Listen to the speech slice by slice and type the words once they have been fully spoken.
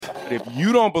But if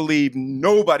you don't believe,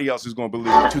 nobody else is going to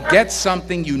believe. To get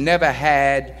something you never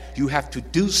had, you have to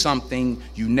do something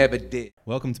you never did.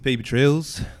 Welcome to Paper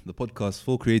Trails, the podcast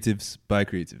for creatives by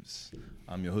creatives.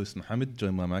 I'm your host, Mohammed,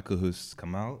 joined by my co-hosts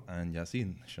Kamal and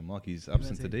Yasin. Shamaki's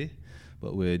absent today,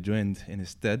 but we're joined in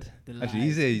his stead. Actually,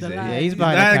 he's here. Yeah, he's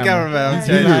behind the camera. I'm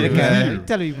telling you, man.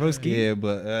 Tell me, broski. Yeah,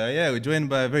 but we're joined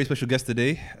by a very special guest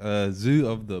today, Zoo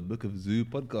of the Book of Zoo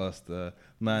podcast.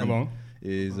 Man Hello.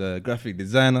 is a graphic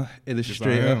designer,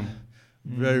 illustrator,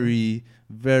 very,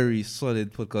 very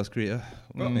solid podcast creator.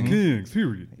 Kings,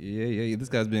 period. Yeah. This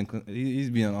guy's he's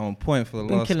been on point for the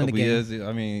last killing couple the of game. years.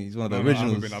 I mean, he's one of the No,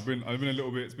 originals. I've been a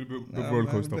little bit. It's been a bit Nah, roller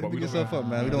man, coaster, but pick we don't. yourself up,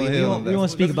 man. We don't We want to hear all won't that.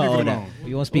 speak Let's about leave all it that. alone.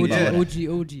 We won't speak about all that.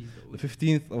 OG. The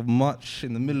 15th of March,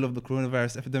 in the middle of the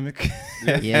coronavirus epidemic.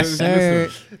 Yes, sir.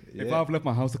 If I've left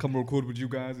my house to come record with you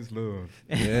guys, it's love.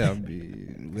 Yeah, we're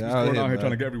Just going out here man.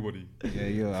 trying to get everybody.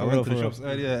 Yeah, I For went real, to the for shops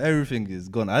earlier. Everything is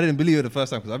gone. I didn't believe it the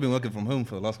first time because I've been working from home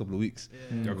for the last couple of weeks.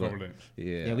 Yeah, I can't relate.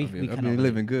 Yeah, we I've been cannot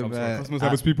living good, I'm sorry, man. customer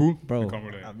service people. Bro. I can't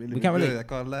relate. I've been We living can't good, relate. I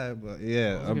can't lie, but I was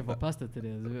yeah. looking for pasta today.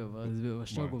 It was a bit of a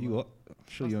struggle. You man. what?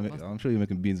 I'm sure you're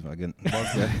making beans man, again.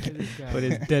 This guy. But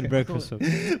it's dead breakfast. when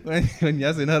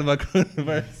Yasin heard about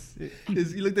coronavirus,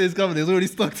 he looked at his cupboard, it was already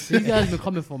stocked. These guys been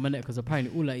coming for a minute because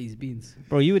apparently all I eat is beans.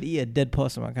 Bro, you would eat a dead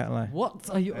possum, I can't lie. What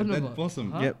are you on Dead about?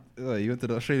 possum. Huh? Yep. Oh, you went to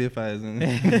the Australia fires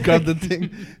and grabbed the thing.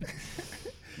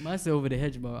 Man, say over the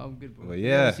hedge, man. I'm good, bro. But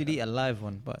yeah. You'd eat a live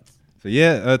one, but So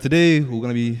yeah, today we're going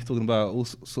to be talking about all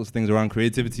sorts of things around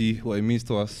creativity, what it means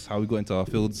to us, how we got into our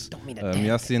fields.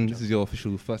 Yasin, this is your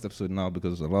official first episode now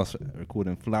because the last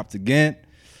recording flapped again.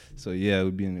 So yeah,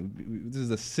 this is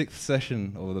the 6th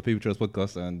session of the Paper Trails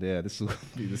podcast, and yeah, this will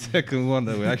be the second one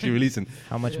that we're actually releasing.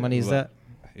 how much money is that?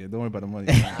 Yeah, don't worry about the money.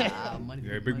 Money,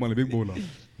 Yeah, big money, big baller.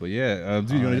 But yeah,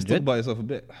 do you want to just talk about yourself a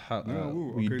bit? How Yeah,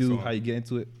 what you okay, do, so- how you get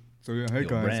into it? So yeah, hey Your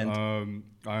guys. brand.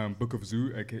 I am Book of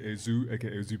Zoo, aka Zoo,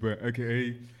 aka Zuber,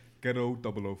 aka Ghetto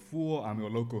 004. I'm your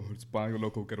local hood spy, your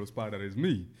local ghetto spy. That is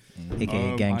me.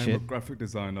 AKA gang I'm shit. a graphic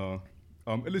designer,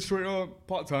 illustrator,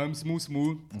 part-time, small,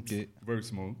 Okay. very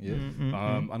small. Yeah. Mm-hmm.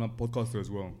 And I'm a podcaster as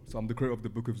well. So I'm the creator of the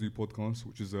Book of Zoo podcast,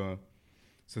 which is a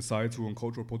societal and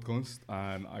cultural podcast.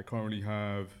 And I currently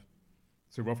have,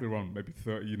 so roughly around maybe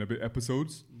 30 and a bit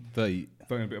episodes. 30.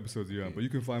 30 and a bit episodes, yeah. But you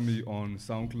can find me on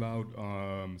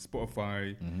SoundCloud,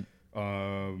 Spotify,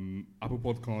 Apple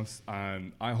Podcasts,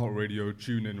 and iHeartRadio,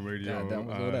 TuneIn Radio. God, that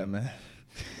was all that, man.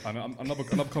 And another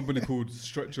company called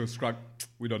Stretch or Scrap.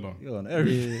 We don't know. You're on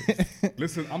everything.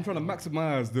 Listen, I'm trying to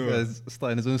maximize the. Guys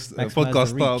starting his own Maximize podcast the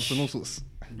startups reach. and all sorts.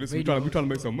 Listen, we're trying to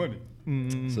make some money.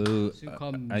 So, Soon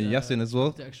come, and Yasin as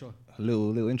well. the extra. A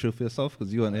little intro for yourself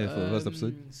because you weren't here for the first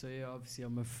episode. So yeah, obviously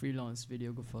I'm a freelance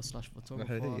videographer /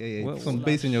 photographer. Yeah. Well, Some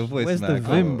bass in your voice, where's man. the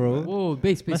Come vim, on, bro? man. Whoa,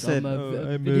 bass. I said, I'm a I'm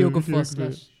a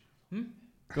videographer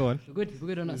 / Go on. We're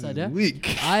good on that side, yeah?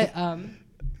 Weak. I am.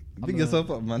 Big I'm yourself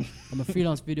up, man. I'm a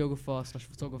freelance videographer /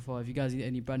 photographer. If you guys need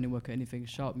any branding work or anything,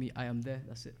 shout me. I am there.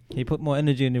 That's it. Can you put more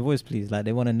energy in your voice, please? Like,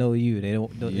 they want to know you. They don't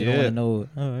want Yeah. to know.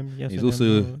 Oh, I'm yes. He's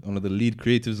also one of the lead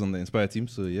creatives on the Inspire team.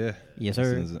 So yeah, Yes,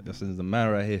 sir. Yasin's the man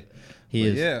right here. He But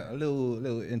is. Yeah, a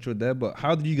little intro there. But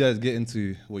how did you guys get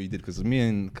into what you did? Because me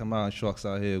and Kamal and Sharks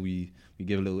out here, we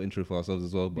gave a little intro for ourselves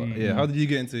as well. But yeah, how did you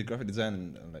get into graphic design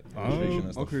and like illustration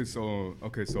and stuff?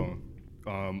 Okay, so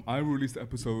I released an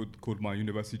episode called My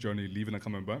University Journey, Leaving and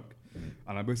Coming Back,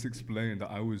 and I basically explained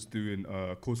that I was doing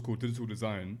a course called Digital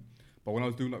Design. But when I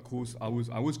was doing that course, I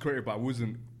was creative, but I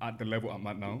wasn't at the level I'm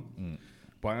at now.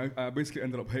 But I basically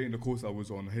ended up hating the course I was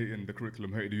on, hating the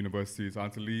curriculum, hating the university. So I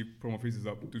had to leave, put my thesis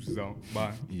up, deuces out,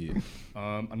 bye. Yeah.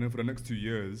 And then for the next 2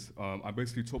 years, I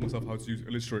basically taught myself how to use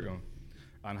Illustrator.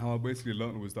 And how I basically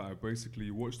learned was that I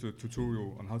basically watched a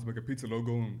tutorial on how to make a pizza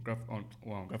logo and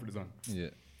graphic design Yeah.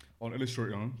 on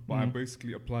Illustrator. But I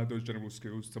basically applied those general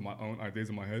skills to my own ideas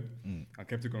in my head and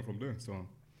kept it going from there. So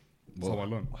that's how I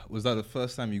learned. Was that the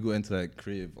first time you got into like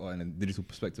creative art in a digital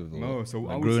perspective? Or No, so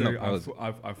like I would growing say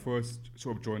up, I first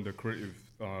sort of joined the creative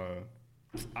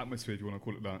atmosphere, if you want to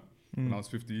call it that, when I was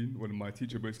 15, when my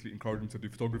teacher basically encouraged me to do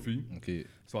photography. Okay.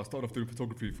 So I started off doing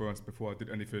photography first before I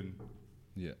did anything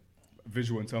Yeah.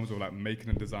 visual in terms of like making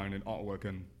and designing artwork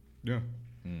and yeah.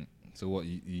 So what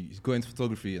you got into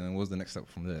photography, and then what was the next step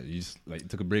from there? You just like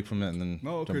took a break from it, and then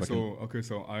No, jumped back in?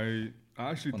 so I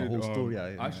actually On the did whole story,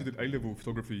 yeah, I actually did A-level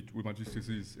photography with my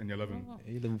GCSEs in year 11.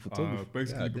 A-level photography.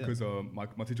 Basically God damn.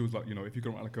 because my teacher was like, you know, if you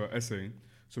can write like an essay,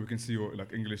 so we can see your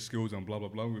like English skills and blah blah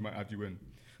blah, we might add you in.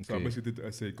 So I Okay. basically did the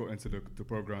essay, got into the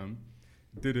program,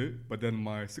 did it, but then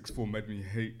my sixth form made me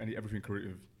hate everything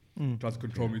creative. tried to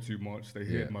control me too much. They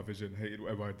hated my vision, hated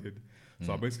whatever I did.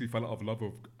 So I basically fell out of love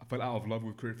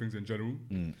with creative things in general,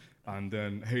 and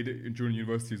then hated it during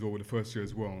university as well, with the first year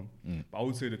as well. But I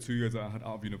would say the 2 years that I had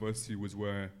out of university which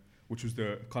was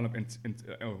the kind of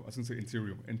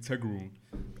integral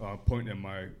point in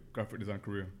my graphic design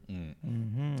career.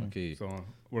 Okay. So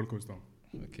roller coaster.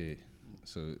 Okay.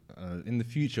 So in the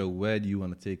future, where do you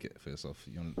want to take it for yourself?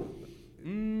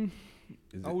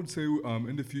 I would say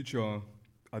in the future,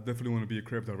 I definitely want to be a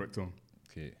creative director.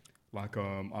 Okay. Like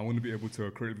I want to be able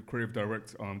to creative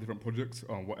direct different projects,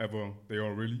 whatever they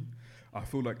are really. I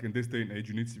feel like in this day and age,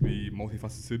 you need to be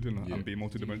multifaceted and be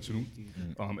multidimensional.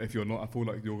 If you're not, I feel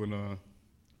like you're gonna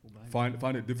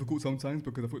find it difficult sometimes,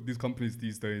 because I feel these companies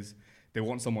these days, they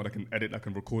want someone that can edit, that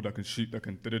can record, that can shoot, that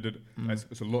can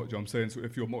It's a lot, you know what I'm saying? So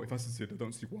if you're multifaceted, I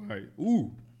don't see why. Ooh,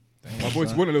 my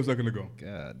voice went a little second ago.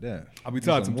 God damn. I'll be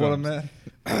tired sometimes. Man.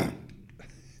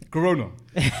 Corona.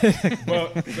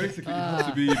 But basically, it has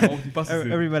to be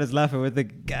multifaceted. Everybody's laughing with the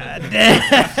God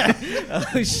damn.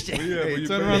 Oh shit. But yeah, Hey,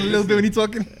 turn around a little bit when you're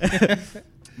talking.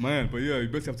 Man, but yeah, you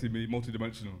basically have to be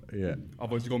multidimensional. Yeah.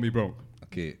 Otherwise, you're gonna be broke.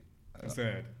 Okay. It's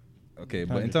sad. Okay,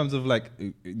 but in terms of like,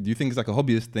 do you think it's like a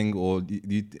hobbyist thing, or do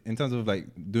you, in terms of like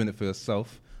doing it for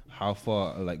yourself, how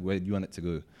far, like, where do you want it to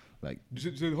go? Like, You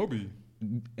say the hobby?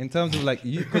 in terms of like,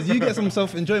 because you get some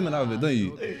self-enjoyment out of it, don't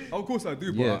you? Of course I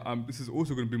do, Yeah. but this is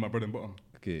also going to be my bread and butter.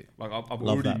 Okay. Like I've Love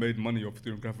already that. made money off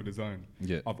doing graphic design.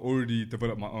 Yeah. I've already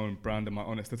developed my own brand and my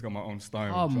own aesthetic and my own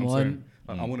style. Come Do you know what I'm on. saying?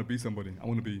 Like, I want to be somebody. I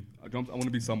want to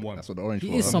be someone. That's what the orange He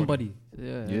for. is huh? somebody. Yeah.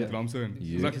 Yeah. You know what I'm saying?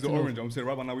 Yeah. It's like it's the orange. I'm saying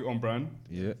right now we're on brand.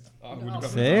 Yeah. With the graphic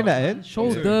Say design. that, eh?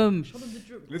 Show them the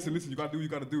drip. Listen, you gotta do what you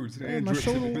gotta do. It's, my it's,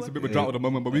 shoulder it's a bit of a work. drought at the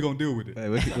moment, but we're gonna deal with it. Hey,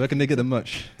 where can they get the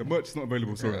merch? The merch is not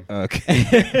available, sorry. Okay.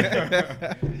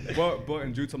 But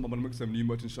in due time, I'm gonna make some new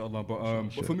merch, inshallah.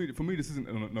 But for me, this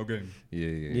isn't no game. Yeah.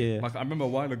 Yeah. Like I remember a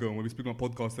while ago when we speak on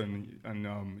podcast and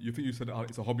you said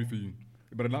it's a hobby for you.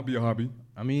 It better not be a hobby.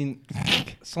 I mean,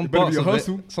 some It better parts be a of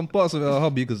hustle. it, some parts of it are a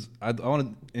hobby because I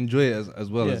want to enjoy it as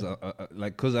well Yeah. as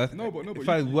like, because if but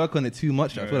I you- work on it too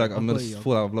much, I Yeah, feel like yeah. I'm gonna got you.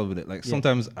 fall out of love with it. Like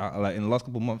sometimes, like in the last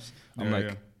couple of months, I'm Yeah, like.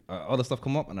 yeah. Other stuff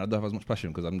come up and I don't have as much passion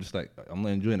because I'm just like I'm not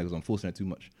enjoying it because I'm forcing it too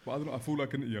much. But I don't know. I feel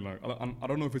like I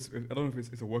don't know if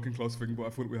it's a working class thing, but I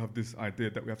feel like we have this idea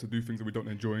that we have to do things that we don't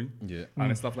enjoy, Yeah, and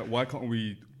it's stuff like why can't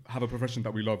we have a profession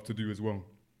that we love to do as well?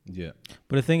 yeah,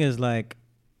 But the thing is, like,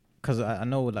 because I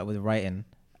know, like, with writing,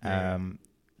 Yeah.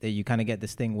 that you kind of get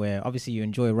this thing where obviously you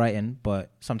enjoy writing,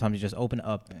 but sometimes you just open it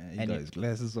up you and got you, his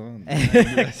glasses on.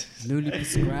 Newly you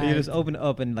prescribed. just open it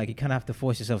up and like you kind of have to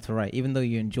force yourself to write, even though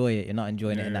you enjoy it. You're not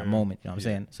enjoying it in that Yeah. moment. You know what I'm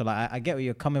saying? So like, I get where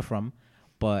you're coming from,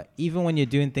 but even when you're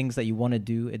doing things that you want to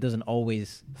do, it doesn't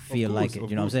always feel Of like course, it. of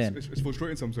You know what I'm course. saying? It's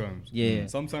frustrating sometimes. Yeah.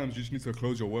 Sometimes you just need to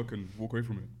close your work and walk away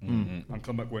from it, and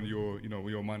come back when when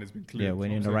your mind has been clear. Yeah,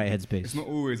 when you're in the right headspace. It's not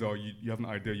always you have an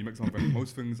idea, you make something.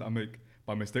 Most things I make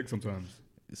by mistake sometimes.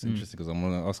 It's interesting because I'm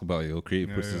gonna ask about your creative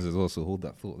Yeah, process yeah. as well. So hold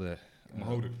that thought there. I'm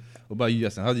gonna hold it. What about you,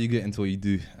 Justin? How do you get into what you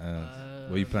do? Where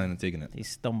are you planning on taking it? He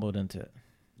stumbled into it.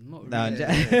 Not Nah, really.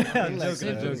 I'm So, joking, say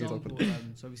I'm for joking. example,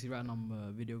 so obviously right now I'm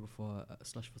a videographer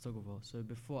 / photographer. So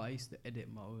before I used to edit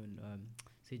my own,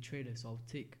 say trailer. So I'll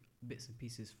take bits and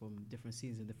pieces from different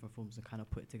scenes and different films and kind of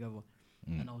put it together.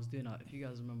 And I was doing that. If you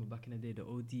guys remember back in the day, the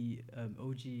OG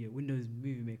Windows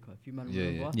Movie Maker. If you man Yeah,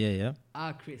 remember, Yeah, yeah.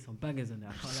 I create some bangers on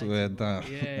there. I can't Swear lie to you, bro. down.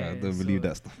 Yeah, I don't believe so-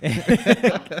 that stuff.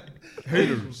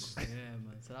 Haters. Yeah,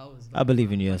 man. So that was. I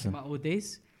believe in you, back Hassan. my old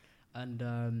days, and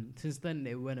since then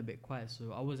it went a bit quiet.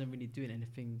 So I wasn't really doing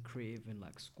anything creative in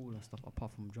like school and stuff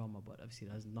apart from drama. But obviously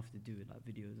that has nothing to do with like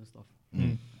videos and stuff.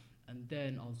 And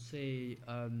then I'll say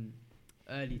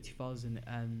early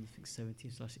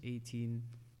 2017/18.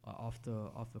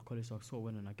 After college, so I sort of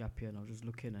went on a gap year and I was just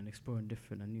looking and exploring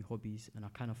different and new hobbies, and I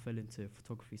kind of fell into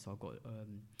photography. So I got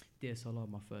DSLR,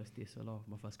 my first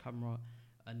camera,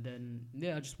 and then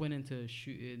I just went into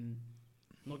shooting.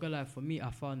 Not gonna lie, for me, I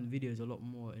found videos a lot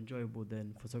more enjoyable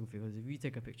than photography, because if you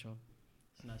take a picture,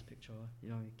 it's a nice picture,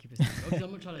 you know, you keep it. Obviously,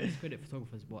 I'm not trying to discredit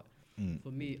photographers, but for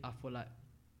me, I feel like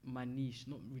my niche,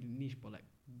 not really niche, but like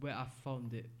where I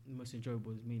found it most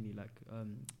enjoyable is mainly like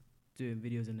doing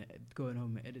videos and going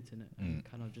home and editing it and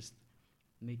kind of just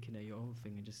making it your own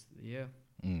thing and just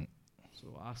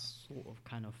So I sort of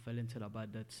kind of fell into that, but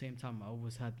at the same time I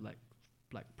always had like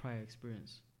prior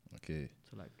experience Okay.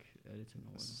 to like editing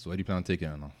or whatnot. So where do you plan on taking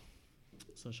it now?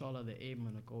 So inshallah the aim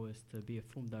and the goal is to be a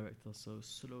film director. So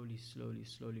slowly through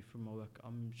my work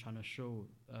I'm trying to show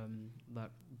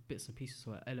like bits and pieces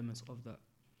or elements of that.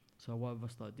 So what I've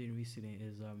started doing recently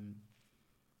is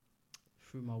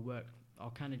through my work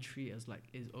I'll kind of treat it as like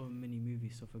his own mini movie.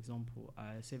 So for example,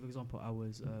 I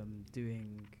was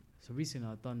doing, so recently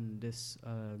I've done this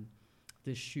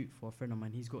this shoot for a friend of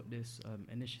mine. He's got this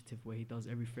initiative where he does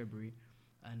every February,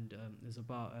 and there's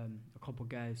about a couple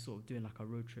guys sort of doing like a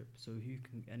road trip. So who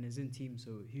can, and it's in teams,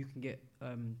 so who can get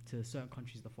to certain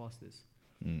countries the fastest.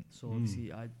 So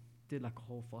obviously I did like a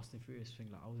whole Fast and Furious thing.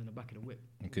 Like I was in the back of the whip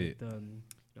Okay. with,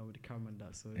 with the camera and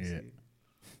that. So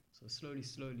so slowly,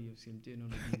 obviously I'm doing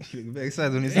all of these. You look very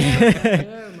excited when you say that.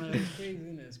 Yeah, man, it's crazy,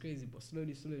 isn't it? It's crazy, but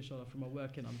slowly, inshallah, from my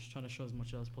work in, I'm just trying to show as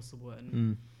much as possible.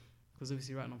 And because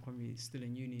obviously right now I'm currently still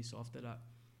in uni, so after that,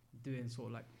 doing sort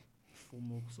of like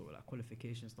formal sort of like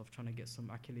qualification stuff, trying to get some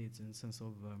accolades in the sense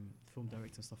of film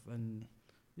directing stuff. And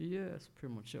yeah, that's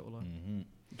pretty much it.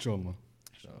 Inshallah.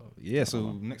 Yeah,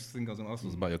 so next thing I was gonna ask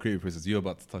was about your creative process. You're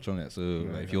about to touch on it, so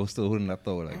like, if you're still holding that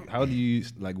thought, like how do you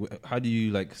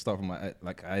start from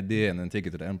like idea and then take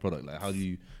it to the end product? Like how do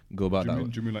you go about that? Do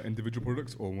you mean like individual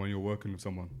products or when you're working with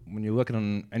someone? When you're working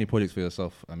on any projects for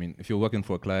yourself, I mean, if you're working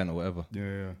for a client or whatever.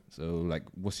 Yeah. So like,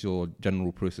 what's your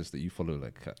general process that you follow?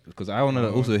 Like, because I want to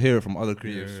also hear it from other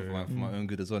creatives for my own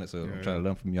good as well. So I'm trying to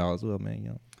learn from y'all as well, man. You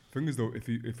know. Thing is though, if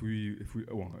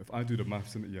I do the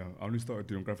maths in it, I only started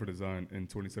doing graphic design in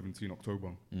 2017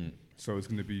 October, so it's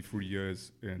going to be 3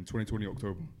 years in 2020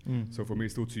 October. So for me,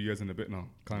 it's still 2 years and a bit now,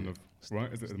 kind of,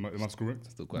 right? Is the maths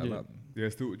correct? Still quite a lot. Yeah,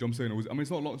 still. You know what I'm saying, it's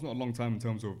not a lot. It's not a long time in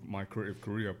terms of my creative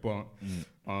career, but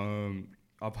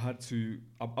I've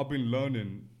been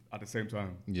learning at the same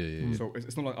time. Yeah. So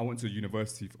it's not like I went to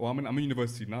university. I'm in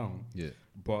university now. Yeah.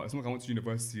 But it's not like I went to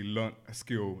university, learnt a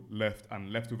skill, left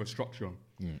with a structure.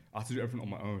 I had to do everything on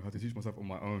my own. I had to teach myself on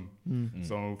my own.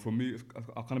 So for me,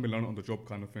 I've kind of been learning on the job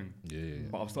kind of thing. Yeah.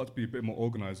 But I've started to be a bit more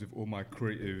organized with all my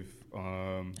creative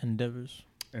endeavors,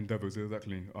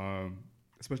 exactly.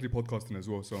 Especially podcasting as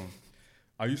well. So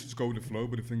I used to just go with the flow,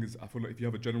 but the thing is, I feel like if you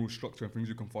have a general structure and things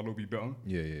you can follow, will be better.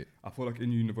 Yeah. I feel like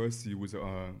in university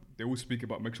they always speak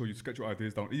about make sure you sketch your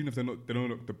ideas down, even if they don't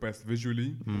look the best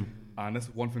visually. And that's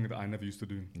one thing that I never used to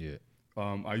do. Yeah.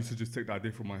 I used to just take the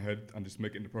idea from my head and just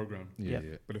make it in the program. Yeah.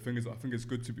 But the thing is, I think it's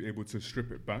good to be able to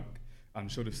strip it back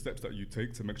and show the steps that you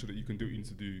take to make sure that you can do what you need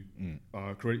to do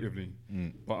creatively.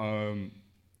 But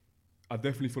I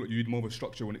definitely feel like you need more of a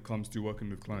structure when it comes to working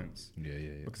with clients. Yeah.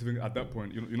 Because I think at that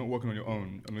point, you're not working on your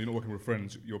own, and you're not working with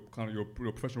friends. Your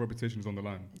professional reputation is on the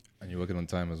line. And you're working on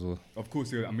time as well. Of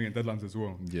course, yeah. I mean, deadlines as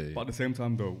well. Yeah. But at the same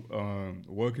time, though,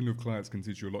 working with clients can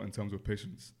teach you a lot in terms of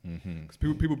patience. Because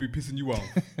people be pissing you off.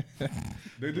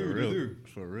 They do.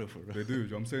 For real. They do. You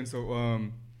know what I'm saying?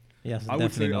 So. Yes, I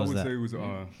would say it was.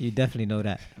 You definitely know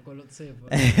that. I've got a lot to say about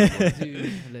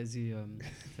it. Let's do.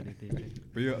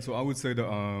 But yeah, so I would say that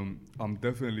I'm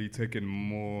definitely taking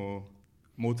more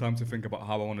time to think about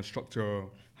how I want to structure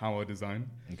how I design.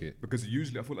 Okay. Because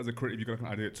usually I feel as a creative, you got an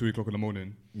idea at 2 o'clock in the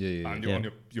morning. And you're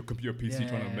on your computer PC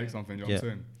trying to make something. You know what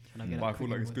I'm saying? But I feel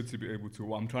like it's good to be able to.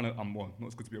 Not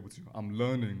it's good to be able to. I'm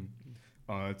learning.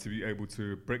 To be able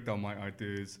to break down my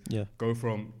ideas, go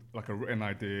from like a written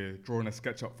idea, drawing a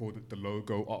sketch up for the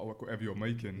logo, artwork, whatever you're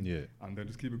making, and then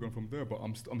just keep it going from there. But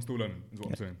I'm still learning, is what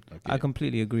I'm saying. Okay. I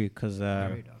completely agree because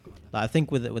like, I think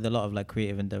with a lot of like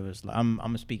creative endeavors, like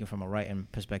I'm speaking from a writing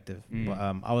perspective, but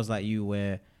I was like you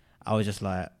where I was just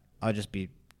like I'll just be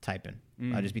typing.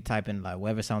 I'll just be typing like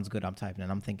whatever sounds good. I'm typing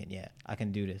and I'm thinking, I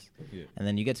can do this. And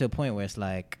then you get to a point where it's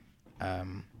like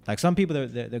some people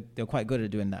they're quite good at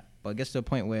doing that, but it gets to a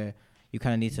point where you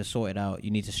kind of need to sort it out.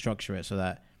 You need to structure it so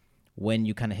that when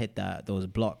you kind of hit those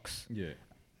blocks,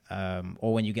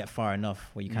 or when you get far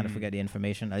enough where you kind of forget the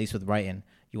information, at least with writing,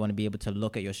 you want to be able to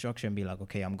look at your structure and be like,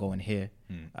 okay, I'm going here.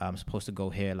 I'm supposed to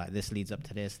go here. Like this leads up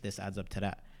to this. This adds up to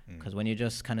that. Because when you're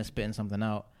just kind of spitting something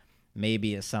out,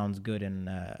 maybe it sounds good in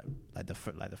like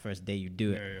the first day you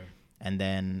do it, and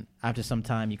then after some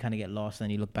time you kind of get lost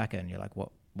and you look back at it and you're like,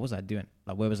 what was I doing?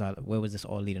 Like where was this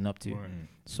all leading up to?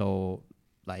 So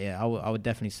like I would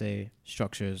definitely say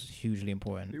structure is hugely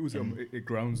important. It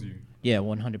grounds you. Yeah,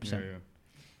 100%.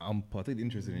 I'm particularly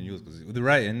interested in yours because with the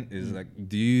writing is like,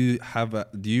 do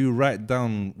you write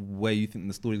down where you think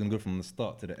the story is gonna go from the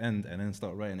start to the end and then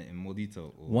start writing it in more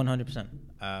detail?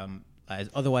 100%.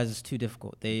 Otherwise it's too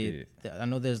difficult. I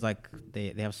know there's like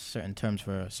they have certain terms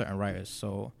for certain writers.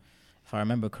 So if I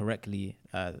remember correctly,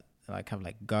 like have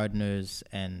like gardeners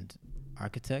and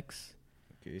architects.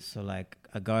 Okay. So like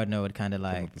a gardener would kind of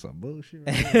like some bullshit.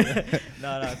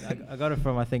 No, I got it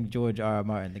from I think George R.R.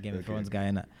 Martin, the Game of Thrones guy,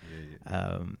 in that.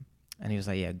 And he was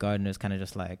like, gardeners kind of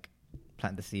just like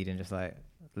plant the seed and just like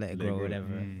let it grow,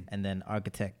 whatever. And then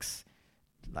architects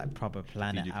like proper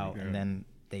plan it out, and then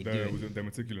they do it. They're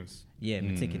meticulous. Yeah,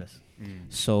 meticulous.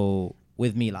 So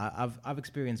with me, like I've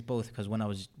experienced both, because when I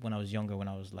was younger, when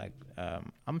I was like,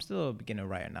 I'm still a beginner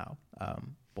writer now,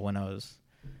 but when I was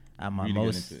at my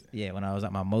Really when I was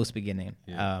at my most beginning,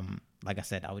 Yeah. like I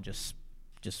said, I would just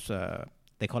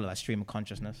they call it like stream of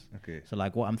consciousness. Okay. So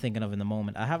like what I'm thinking of in the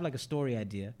moment, I have like a story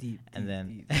idea, Deep, and deep, then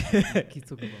deep. Keep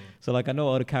talking about it. so like I know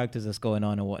all the characters that's going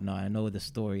on and whatnot. I know the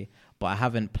story, but I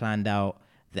haven't planned out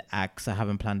the acts. I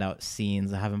haven't planned out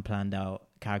scenes. I haven't planned out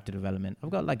character development. I've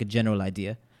got like a general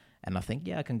idea, and I think,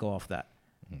 yeah, I can go off that.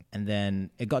 And then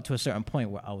it got to a certain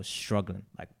point where I was struggling,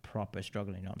 like proper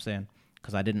struggling. You know what I'm saying?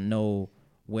 Because I didn't know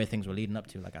where things were leading up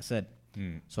to, like I said.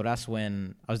 So that's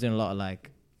when I was doing a lot of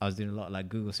like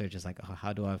Google searches, like, oh,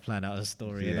 how do I plan out a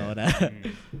story and all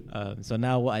that. So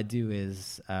now what I do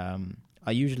is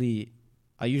I usually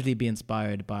be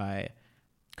inspired by,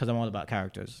 because I'm all about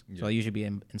characters. So I usually be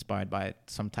inspired by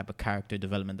some type of character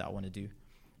development that I want to do.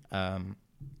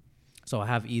 So I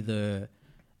have either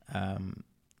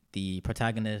the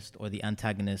protagonist or the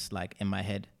antagonist like in my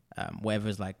head,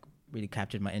 whatever's like really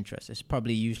captured my interest. It's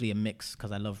probably usually a mix,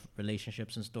 because I love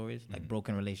relationships and stories, like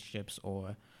broken relationships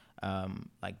or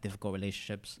like difficult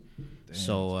relationships. Damn,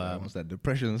 So what's that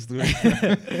depression story?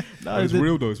 No, it's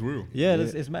real though. It's real. yeah,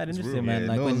 it's mad It's interesting, real. man.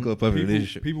 Like no one's when, got a perfect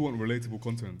relationship. People want relatable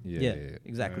content. yeah,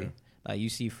 exactly. Yeah. Like you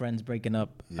see friends breaking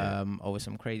up over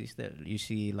some crazy stuff. You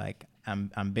see like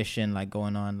ambition like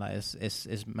going on. Like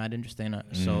it's mad interesting.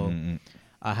 So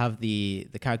I have the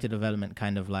character development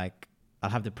kind of like, I'll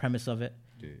have the premise of it.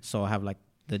 So I have like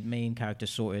the main character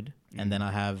sorted, and then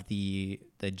I have the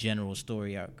general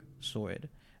story arc sorted,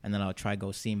 and then I'll try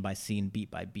go scene by scene,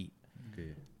 beat by beat.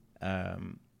 Okay.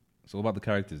 So what about the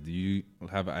characters? Do you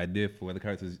have an idea for where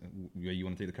you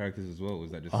want to take the characters as well? Or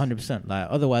is that just 100%. Like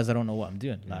otherwise, I don't know what I'm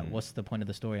doing. Like, what's the point of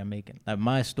the story I'm making? Like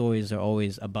my stories are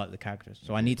always about the characters,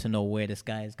 so I need to know where this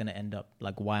guy is gonna end up.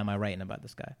 Like, why am I writing about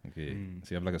this guy? Okay. So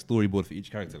you have like a storyboard for each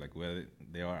character, like where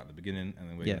they are at the beginning and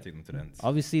then where you're gonna take them to the end.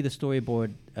 Obviously, the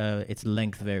storyboard, its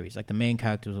length varies. Like the main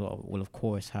characters will of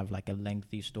course have like a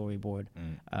lengthy storyboard.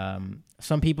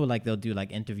 Some people like they'll do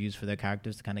like interviews for their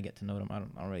characters to kind of get to know them. I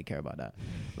don't really care about that.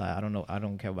 Like I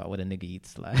don't care about what a nigga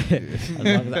eats. Like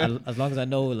as long as I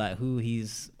know like who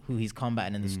he's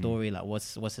combating in the story, like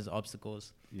what's his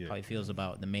obstacles, how he feels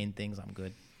about the main things, I'm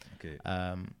good. Okay.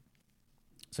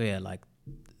 So yeah, like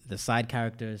the side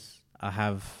characters, I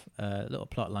have a little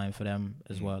plot line for them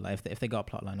as well. Like if they got a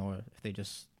plot line or if they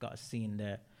just got a scene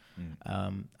there,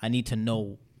 I need to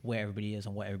know where everybody is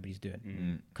and what everybody's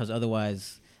doing. Because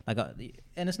otherwise, like,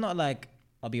 and it's not like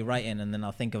I'll be writing and then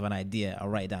I'll think of an idea, I'll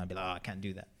write it down and be like, oh, I can't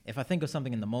do that. If I think of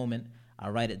something in the moment,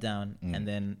 I'll write it down and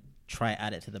then try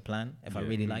add it to the plan if I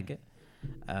really like it.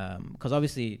 Because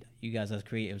obviously you guys as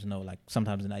creatives know, like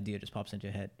sometimes an idea just pops into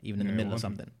your head, even in the middle of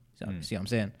something. So, see what I'm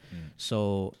saying?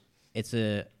 So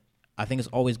I think it's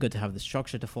always good to have the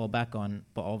structure to fall back on,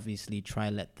 but obviously try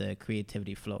let the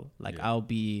creativity flow. Like I'll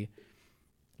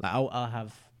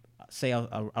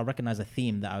recognize a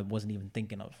theme that I wasn't even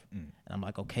thinking of, and I'm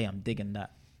like, okay, I'm digging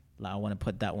that. Like I want to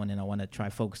put that one in. I want to try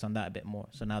focus on that a bit more.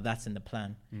 So now that's in the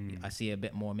plan. I see a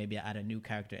bit more. Maybe I add a new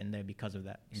character in there because of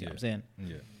that. You see what I'm saying?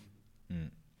 Yeah.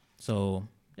 So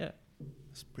yeah.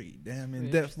 It's pretty damn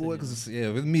in depth, boy. Because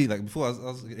with me, like before, I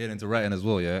was getting into writing as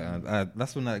well. Yeah, and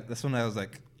that's when I was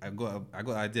like, I got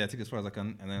an idea. I take it as far as I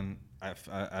can, and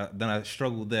then I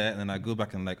struggled there, and then I go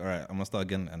back and like, all right, I'm gonna start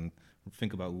again and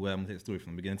think about where I'm gonna take the story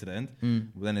from the beginning to the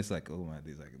end. But then it's like, oh my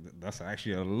days, like that's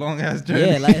actually a long ass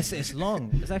journey. Yeah, like it's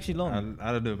long. It's actually long.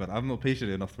 I don't know, but I'm not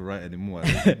patient enough to write anymore.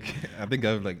 I think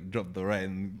I've like dropped the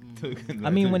writing token.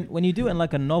 I mean, when you do it in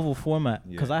like a novel format,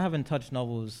 because I haven't touched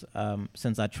novels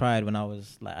since I tried when I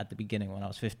was like at the beginning when I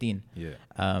was 15. Yeah.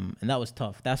 And that was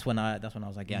tough. That's when I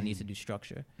was like, I need to do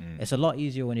structure. It's a lot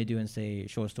easier when you're doing say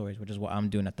short stories, which is what I'm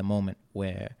doing at the moment,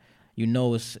 where you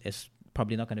know it's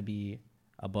probably not going to be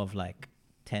above like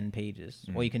 10 pages,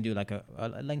 or you can do like a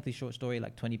lengthy short story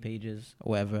like 20 pages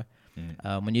or whatever.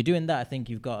 When you're doing that, I think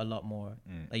you've got a lot more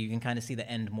like you can kind of see the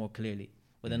end more clearly.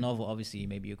 With a novel, obviously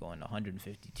maybe you're going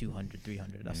 150, 200,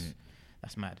 300.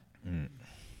 That's mad.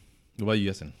 What about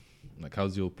you, Yasin? Like,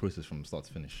 how's your process from start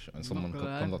to finish? And someone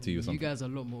comes up to you with something. You guys are a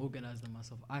lot more organized than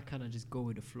myself. I kind of just go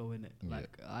with the flow in it.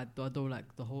 Like I don't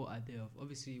like the whole idea of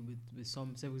obviously with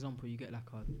some, say for example, you get like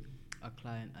a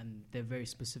client and they're very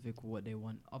specific with what they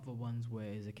want. Other ones where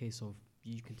it's a case of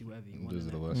you can do whatever you want. Those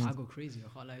are the worst. I go crazy.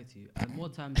 I can't lie to you. And more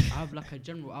times I have like a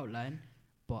general outline,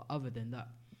 but other than that,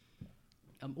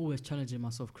 I'm always challenging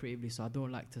myself creatively. So I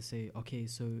don't like to say, okay,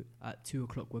 so at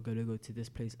 2:00 we're gonna go to this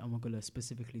place and we're gonna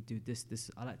specifically do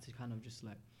this. I like to kind of just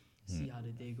like see how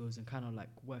the day goes and kind of like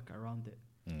work around it.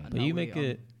 But you make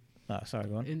it. Sorry,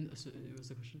 go on. So it was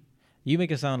the question. You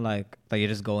make it sound like you're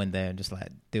just going there and just like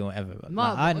doing whatever. But, No,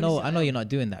 like, but I know honestly, you're not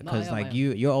doing that No, because I am, I am.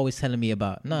 you're always telling me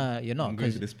about. Nah, you're not. I'm going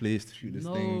 'Cause to this place to shoot this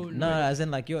No, thing. no, as in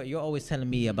like you're always telling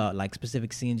me about like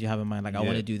specific scenes you have in mind. Like I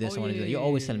want Yeah. to do this. Oh, I want to yeah, do that. You're yeah,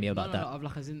 always yeah, telling me yeah. about No, that. I've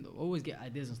like as in always get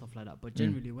ideas and stuff like that. But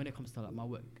generally, when it comes to like my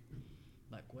work,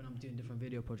 like when I'm doing different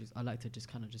video projects, I like to just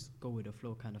kind of just go with the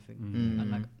flow kind of thing.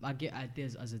 And like I get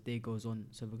ideas as the day goes on.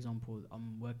 So for example,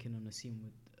 I'm working on a scene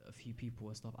with a few people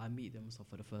and stuff. I meet them and stuff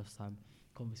for the first time.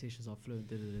 Conversations are flowing.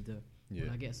 Yeah.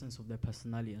 And I get a sense of their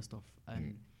personality and stuff.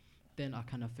 And then I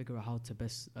kind of figure out how to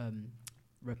best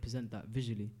represent that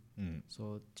visually.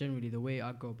 So generally, the way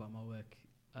I go about my work,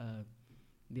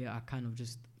 I kind of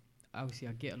just obviously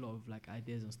I get a lot of like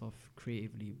ideas and stuff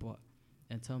creatively, but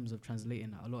in terms of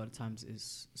translating, a lot of the times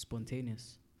it's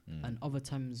spontaneous, and other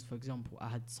times, for example, I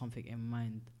had something in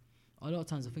mind. A lot of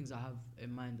times, the things I have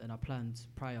in mind and I planned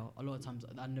prior, a lot of times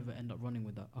I never end up running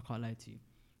with that. I can't lie to you.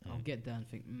 I'll get there and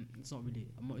think it's not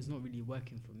really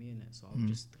working for me in it. So I'll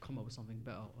just come up with something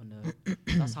better.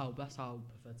 That's how I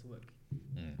prefer to work.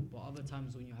 But other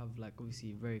times when you have like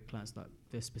obviously very clients that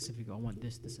they're specific, I want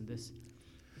this, and this.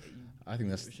 I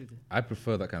think I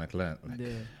prefer that kind of client. Like,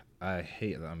 Yeah. I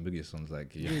hate the ambiguous ones.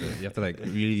 Like you have to like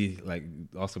really like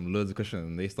ask them loads of questions,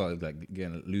 and they started like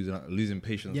losing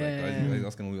patience. Like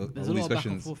asking all There's a these lot of back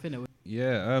and questions. forth in it.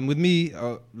 Yeah, with me,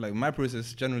 like my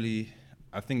process generally,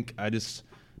 I think I just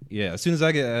as soon as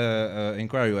I get an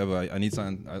inquiry or whatever, I need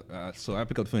something. So I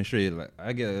pick up the phone straight. Like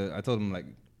I told them like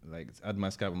add my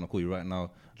Skype. I'm gonna call you right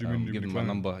now. Do you mean give with them the my client?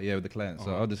 number. Yeah, with the client.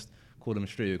 So I'll just call them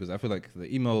straight because I feel like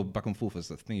the email back and forth is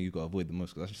the thing you gotta avoid the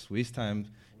most because that's just waste time.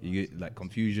 You get like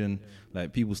confusion.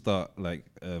 Like people start like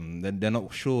they're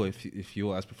not sure if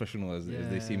you're as professional as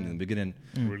they seemed in the beginning.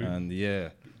 Really? And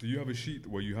Do you have a sheet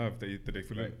where you have that they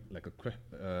fill in? like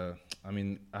I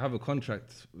mean, I have a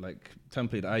contract like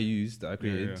template I used that I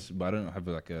created, but I don't have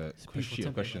like a sheet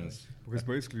of questions. Because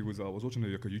basically, I was watching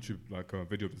like a YouTube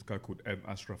video of this guy called Ev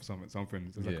Ashraf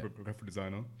something. He's like a graphic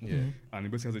designer. Yeah. And he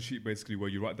basically has a sheet basically where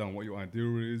you write down what your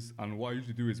idea is, and what I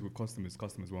usually do is with customers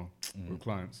as well, with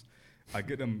clients, I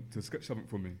get them to sketch something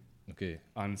for me. Okay.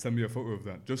 And send me a photo of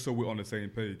that, just so we're on the same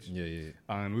page. Yeah.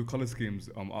 And with color schemes,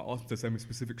 I asked them to send me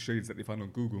specific shades that they find on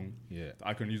Google. Yeah. That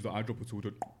I can use the eyedropper tool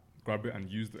to grab it and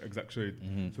use the exact shade.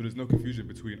 So there's no confusion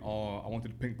between, I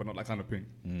wanted pink, but not that kind of pink.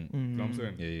 You know what I'm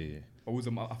saying? Yeah. Always,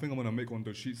 I think I'm gonna make one of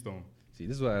those sheets though. See,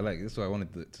 this is what I like. This is why I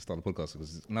wanted to start the podcast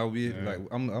because now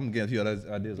I'm getting a few other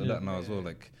ideas of that now as well.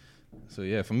 Like, so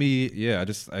yeah, for me, I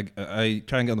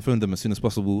try and get on the phone with them as soon as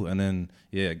possible, and then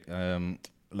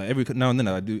like every now and then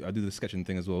I do the sketching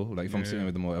thing as well. Like if I'm sitting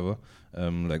with them or whatever.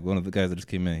 Like one of the guys that just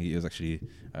came in,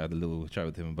 I had a little chat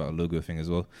with him about a logo thing as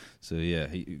well. So yeah,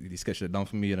 he sketched it down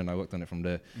for me, and then I worked on it from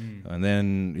there. And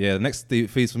then the next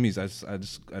phase for me is I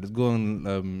just go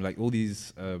on like all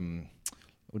these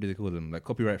what do they call them? Like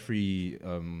copyright-free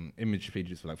image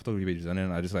pages for like photography pages, and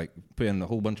then I just like put in a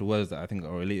whole bunch of words that I think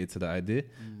are related to the idea,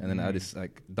 and then I just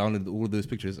like download all of those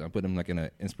pictures and put them like in an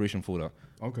inspiration folder.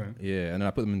 Okay. Yeah, and then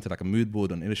I put them into like a mood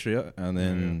board on Illustrator, and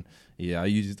then I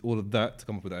used all of that to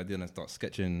come up with the idea and then start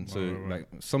sketching. So like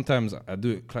sometimes I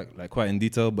do it quite in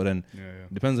detail, but then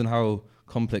depends on how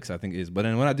complex I think it is. But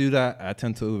then when I do that, I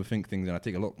tend to overthink things and I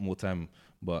take a lot more time.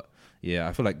 But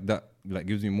I feel like that like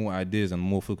gives me more ideas and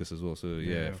more focus as well. So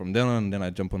from then on, then I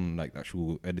jump on like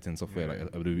actual editing software like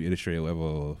Adobe Illustrator or whatever,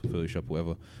 or Photoshop or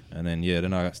whatever, and then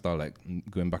then I start like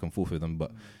going back and forth with them.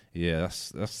 But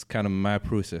that's kind of my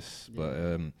process. But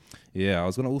I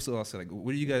was gonna also ask like,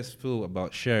 what do you guys feel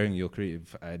about sharing your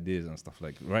creative ideas and stuff?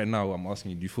 Like right now, I'm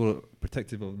asking you, do you feel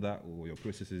protective of that or your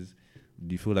processes?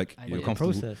 Do you feel like you're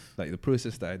comfortable? Like the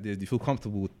process, the ideas, do you feel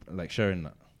comfortable with, like sharing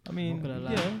that? I mean,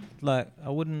 like I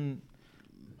wouldn't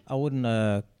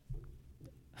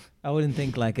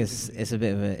think like it's a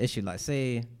bit of an issue. Like,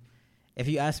 say, if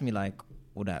you ask me like,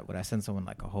 would I send someone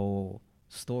like a whole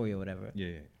story or whatever?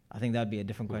 Yeah. I think that'd be a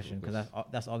different question because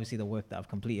that's obviously the work that I've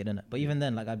completed in it. But even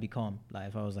then, like I'd be calm. Like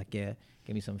if I was like, give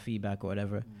me some feedback or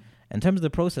whatever. In terms of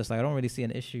the process, like I don't really see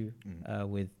an issue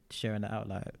with sharing that out.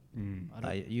 Like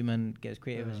you man get as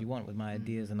creative as you want with my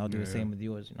ideas, and I'll do the same with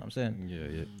yours. You know what I'm saying?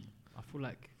 Yeah. I feel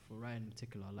like for writing in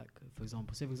particular, like for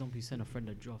example, you send a friend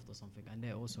a draft or something, and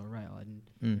they're also a writer,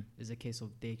 and it's a case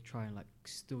of they try and like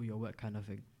steal your work kind of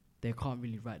thing. They can't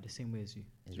really write the same way as you.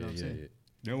 Do you know what I'm saying?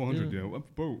 Yeah, 100. Yeah,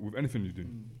 bro. With anything you do.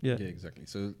 Yeah. Yeah, exactly.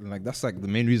 So like that's like the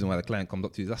main reason why the client comes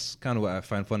up to you. That's kind of what I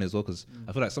find funny as well, because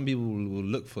I feel like some people will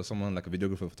look for someone like a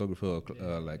videographer, photographer,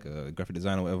 or like a graphic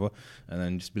designer or whatever, and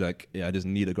then just be like, yeah, I just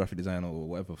need a graphic designer or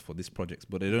whatever for this project.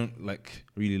 But they don't like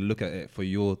really look at it for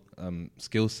your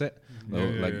skill set, or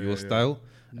like your style.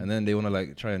 And then they want to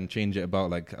like try and change it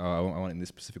about like I want it in this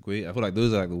specific way. I feel like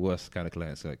those are like the worst kind of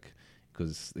clients, like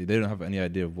because they don't have any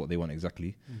idea of what they want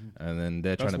exactly, and then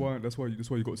they're trying to. That's why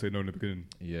you got to say no in the beginning.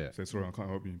 Yeah. Say sorry, I can't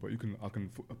help you, but I can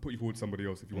put you forward to somebody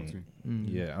else if you want to.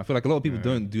 Yeah, I feel like a lot of people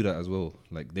don't do that as well.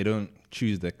 Like they don't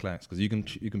choose their clients because you can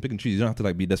pick and choose. You don't have to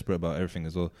like be desperate about everything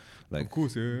as well. Like Of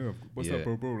course, yeah. What's that,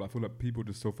 bro? I feel like people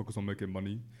just so focused on making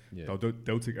money. Yeah.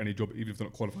 They'll take any job even if they're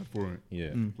not qualified for it.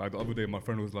 Yeah. Like the other day, my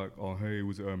friend was like, "Oh, hey,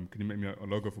 can you make me a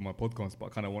logo for my podcast?" But I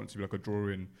kind of want it to be like a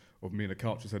drawing of me on a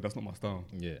couch. I said that's not my style.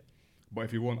 Yeah. But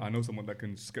if you want, I know someone that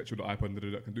can sketch with the iPad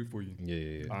that can do it for you.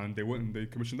 Yeah. And they went and they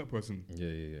commissioned that person.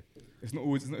 Yeah. It's not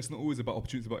always about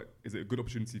opportunities. But is it a good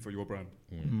opportunity for your brand?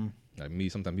 Like me,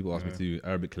 sometimes people ask me to do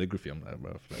Arabic calligraphy. I'm like,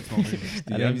 bro, It's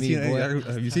not me.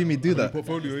 have you seen me do that?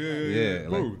 Portfolio, yeah.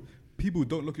 Bro, like- people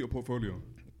don't look at your portfolio.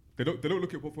 They don't look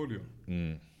at your portfolio.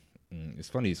 It's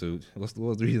funny. So what's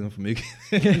the reason for making?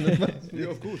 Yeah,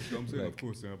 of course. You know what I'm saying, of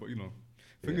course. Yeah, but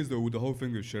thing is though, the whole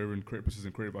thing is sharing creative processes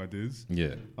and creative ideas.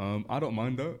 Yeah. I don't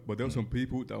mind that, but there are some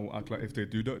people that will act like if they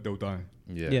do that, they'll die.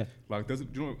 Yeah. Like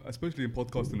especially in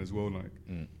podcasting as well. Like,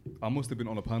 I must have been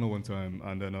on a panel one time,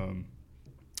 and then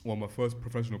my first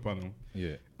professional panel.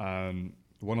 Yeah. And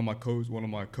one of my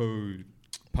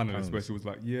co-panelists basically was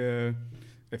like, "Yeah,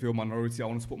 if you're a minority, I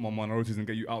want to support my minorities and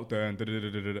get you out there." And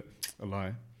a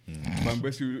lie. But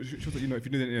basically, she was like, if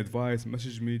you need any advice,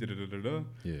 message me.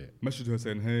 Yeah. Message her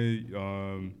saying, "Hey,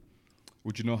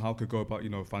 would you know how I could go about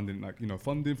finding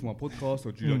funding for my podcast,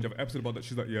 or do you have an episode about that?"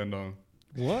 She's like, "Yeah, no,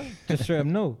 What? Just straight up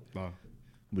no. nah."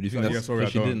 But do you think Like, that's sorry,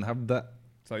 because she I don't. didn't have that?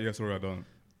 It's like, "Yeah, sorry, I don't." Do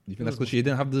you think that's because she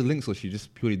didn't have the links, or she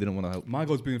just purely didn't want to help? My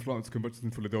girl's being flown to convert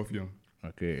in Philadelphia.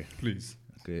 Okay. Please.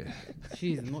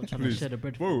 She's not trying to Please. share the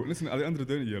bread. Bro, listen, at the end of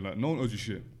the day, like, no one owes you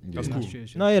shit. That's cool.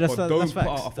 No, yeah, that's But don't that's put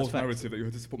facts. out a That's false facts. narrative that you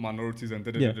have to support minorities and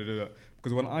Yeah.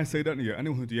 Because when I say that,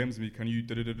 anyone who DMs me, can you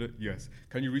yes.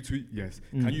 Can you retweet? Yes.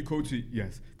 Can you co-tweet?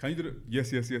 Yes. Can you yes.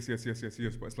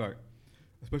 But it's like,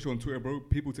 especially on Twitter, bro,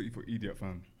 people take you for idiot,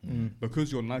 fam.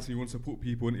 Because you're nice and you want to support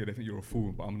people, they think you're a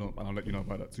fool. But I'm not, and I'll let you know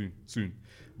about that soon.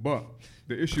 But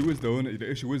the issue is though,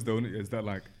 is that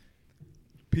like,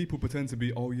 people pretend to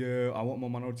be, oh yeah, I want my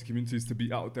minority communities to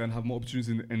be out there and have more opportunities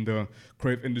in the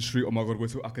creative industry. Oh my God, we're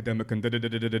so academic and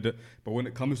da. But when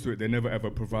it comes to it, they never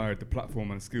ever provide the platform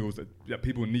and skills that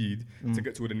people need to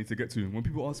get to where they need to get to. When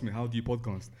people ask me, how do you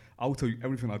podcast? I will tell you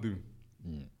everything I do.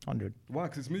 100. Why?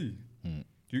 Because it's me.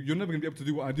 You're never going to be able to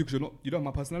do what I do because you don't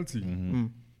have my personality. Do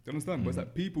you understand? But it's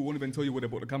like people won't even tell you where they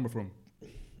bought the camera from.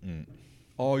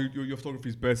 Oh, your photography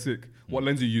is basic. What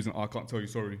lens are you using? Oh, I can't tell you,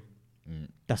 sorry.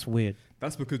 That's weird.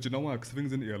 That's because, you know why? Because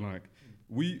things in here, like,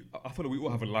 I feel like we all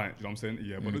have a light, you know what I'm saying?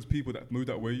 Yeah, but those people that move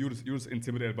that way, you're just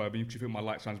intimidated by me because you think my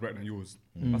light shines brighter than yours.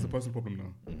 That's a personal problem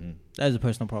now. That is a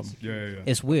personal problem. Yeah.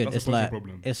 It's weird. That's a It's personal like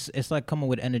problem. it's like coming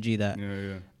with energy that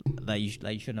Yeah. you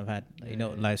shouldn't have had.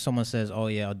 Like someone says, "Oh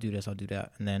yeah, I'll do this, I'll do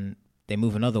that," and then they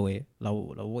move another way. Like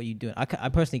what are you doing? I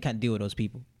personally can't deal with those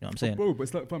people. You know what I'm saying? Bro, but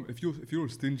it's like, fam, if you're a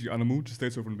stingy animal, just stay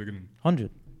so from the beginning.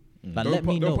 100. Like Don't let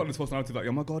me don't know. put on this false narrative like,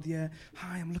 oh my God, yeah,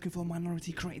 hi, I'm looking for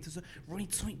minority creators.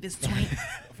 Retweet this tweet.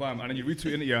 Fam, and then you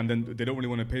retweet it, and then they don't really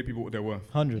want to pay people what they're worth.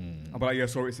 100. I'm like, yeah,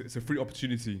 sorry, it's a free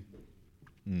opportunity.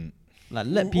 Like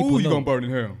let people you know. gonna burn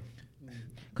in hell.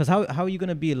 Because how are you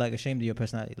gonna be like ashamed of your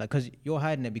personality? Like, because you're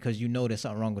hiding it because you know there's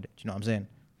something wrong with it. Do you know what I'm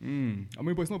saying? I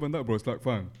mean, but it's not even that, bro. It's like,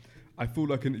 fam, I feel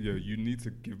like you need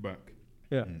to give back.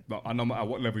 Yeah. Like, no matter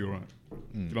what level you're at. Do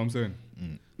you know what I'm saying?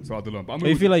 So I don't know. But I mean,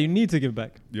 You feel like you need to give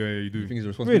back. yeah, you do. I think it's a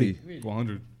responsibility.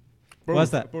 100. Bro,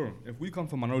 What's that? Bro, if we come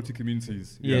from minority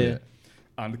communities, Yeah.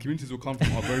 and the communities will come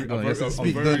from a very,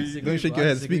 Don't shake your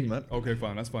head. Speak, man. Okay,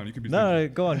 fine, that's fine. You could be No,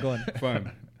 go on. fine.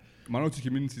 Minority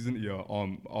communities in here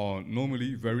are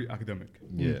normally very academic.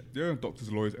 Yeah. They're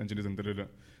doctors, lawyers, engineers, and da.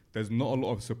 There's not a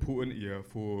lot of support in here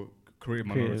for creative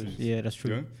minorities. Yeah, that's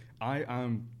true. Yeah?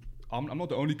 I'm not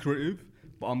the only creative,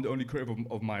 but I'm the only creative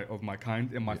of my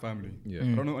kind in my family. Yeah.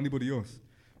 I don't know anybody else.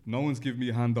 No one's given me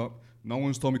a hand up. No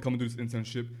one's told me come and do this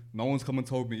internship. No one's come and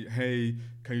told me, hey,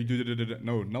 can you do da.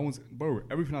 No one's, bro.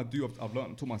 Everything I do, I've learned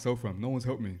and taught myself from. No one's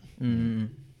helped me.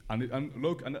 And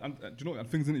look, and do you know, and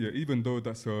things in here, even though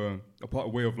that's a part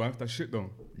of way of life, that's shit though.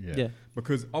 Yeah.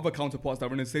 Because other counterparts that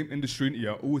are in the same industry in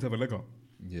here always have a leg up.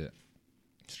 Yeah.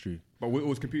 It's true. But we're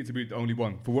always competing to be the only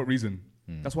one. For what reason?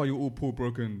 That's why you're all poor,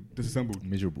 broken, disassembled.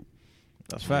 Miserable.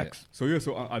 That's facts. So yeah,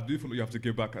 so I do feel like you have to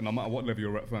give back, and no matter what level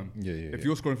you're at, fam. If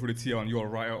you're scrolling through the TL and you're a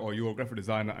writer or you're a graphic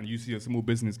designer and you see a small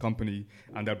business company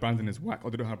and their branding is whack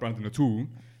or they don't have branding at all,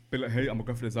 be like, hey, I'm a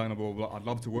graphic designer, blah, blah, blah. I'd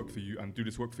love to work for you and do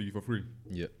this work for you for free.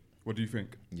 Yeah. What do you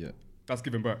think? Yeah. That's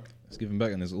giving back. It's giving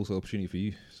back, and there's also opportunity for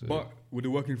you. So. But with the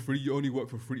working free, you only work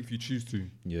for free if you choose to.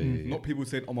 Yeah. Not people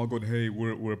saying, oh my God, hey,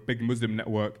 we're a big Muslim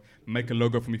network. Make a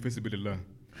logo for me, Fisabilillah.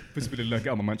 Fisabilillah, get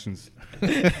out my mansions.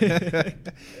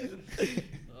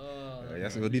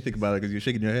 So what do you think about it? Because you're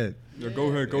shaking your head. Yeah, go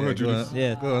ahead, Judas.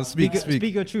 Yeah, Go on, speak.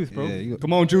 Speak your truth, bro. Yeah,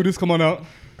 Come on, Judas, come on out.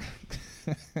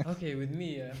 Okay, with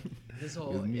me, this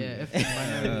whole me. ethnic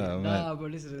minority. Oh, Nah, bro,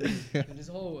 listen to this. This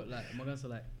whole like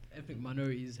ethnic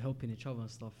minorities helping each other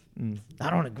and stuff. I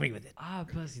don't agree with it. I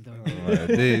personally don't. My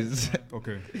days.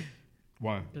 Okay.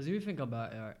 Why? Because if you think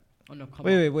about it, on the come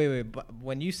Wait. But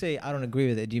when you say I don't agree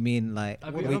with it, do you mean like?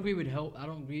 I don't agree with help. I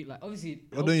don't agree. Like obviously.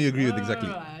 What don't you agree with exactly?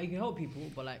 No, I can help people,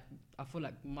 but like I feel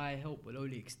like my help will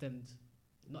only extend,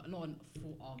 not on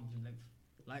full arms and length.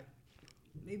 Like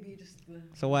maybe just.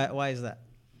 So why is that?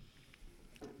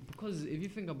 Because if you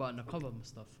think about Nakaba and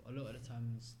stuff, a lot of the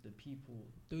times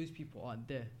those people aren't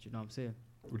there. Do you know what I'm saying?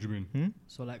 What do you mean?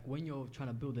 So like when you're trying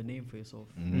to build a name for yourself,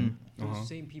 those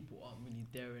same people aren't really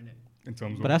there in it. In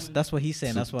terms But of. that's what he's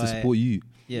saying. That's why. To support you.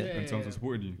 Yeah. In terms of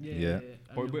supporting you. Yeah.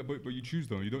 But you choose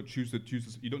though. You don't choose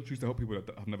to help people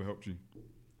that have never helped you.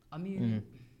 I mean,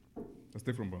 That's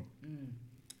different, bro.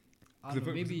 I don't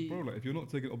know, maybe. Bro, like if you're not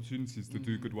taking opportunities to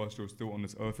do good whilst you're still on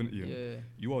this earth,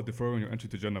 you are deferring your entry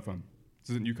to Jannah, fam.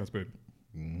 This isn't UCAS, babe.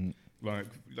 Like,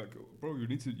 bro, you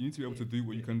need to be able to do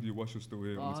what you can do whilst you're still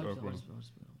here on this earth, bro. You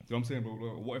know what I'm saying, bro?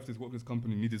 Like, what if this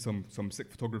company needed some sick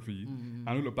photography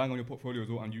and you look bang on your portfolio as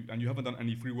well, and you haven't done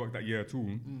any free work that year at all?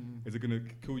 Is it gonna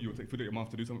kill you or take food out your mouth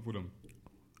to do something for them?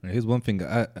 Here's one thing.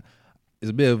 It's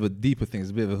a bit of a deeper thing.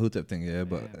 It's a bit of a hotep thing, yeah.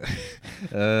 But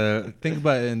think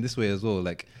about it in this way as well.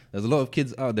 Like, there's a lot of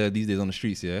kids out there these days on the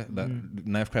streets, yeah. That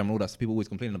knife crime and all that. So people always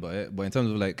complaining about it. But in terms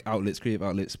of like outlets, creative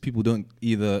outlets, people don't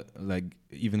either like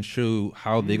even show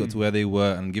how they got to where they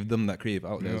were and give them that creative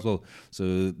outlet as well.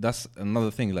 So that's another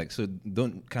thing. Like, so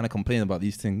don't kind of complain about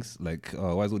these things. Like,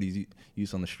 why is all these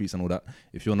youths on the streets and all that?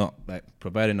 If you're not like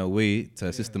providing a way to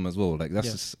assist them as well, like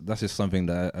that's just something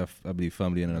that I believe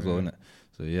firmly in as well, innit?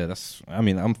 So yeah,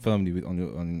 I'm firmly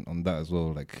on that as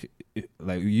well. Like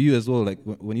you as well. Like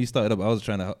when you started up, I was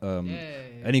trying to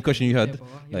any question you had,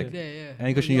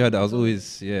 any question you had, I was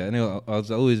always I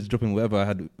was always dropping whatever I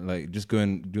had, like just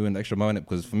doing the extra mile in it,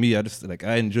 because for me, I just like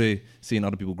I enjoy seeing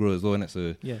other people grow as well in it.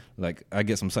 So like I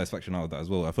get some satisfaction out of that as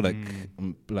well. I feel like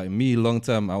like me long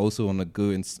term, I also want to go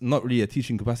in not really a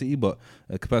teaching capacity, but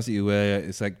a capacity where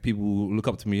it's like people look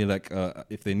up to me, like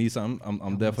if they need something,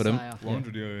 I'm there for them.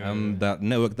 100, And that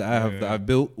network that I have that I've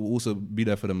built will also be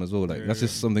there for them as well. Like that's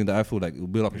just something that I feel like will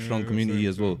build up a strong community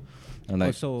as well. And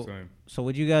like so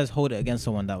would you guys hold it against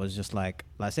someone that was just like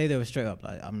say they were straight up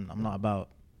like I'm not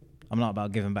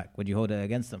about giving back? Would you hold it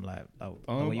against them? Like I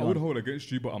would hold it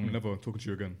against you, but I'm never talking to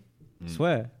you again.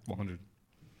 Swear. 100.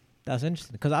 That's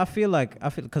interesting because I feel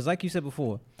because like you said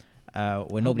before,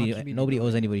 when nobody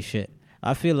owes anybody shit.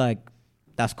 I feel like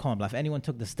that's calm. Like if anyone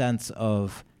took the stance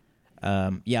of,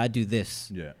 I do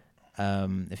this. Yeah.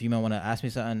 If you might want to ask me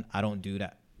something, I don't do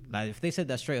that. Like if they said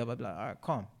that straight up, I'd be like, all right,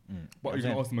 calm. But you're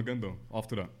gonna ask them again though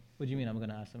after that. What do you mean I'm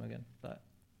gonna ask them again? Like,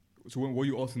 so what are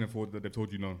you asking them for that they've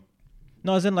told you no?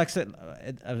 No, as in like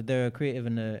they're creative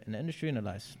in the industry and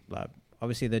like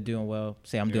obviously they're doing well.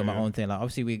 Say I'm doing my own thing. Like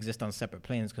obviously we exist on separate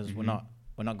planes because we're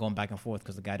not going back and forth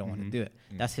because the guy don't want to do it.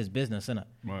 That's his business, isn't it?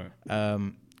 Right.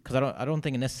 Because I don't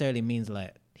think it necessarily means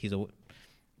like he's a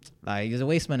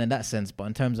waste man in that sense, but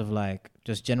in terms of like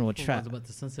just general chat. I was about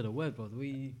to censor the word, but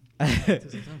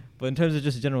but in terms of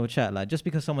just general chat, like just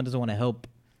because someone doesn't want to help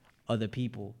other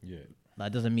people,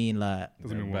 that doesn't mean like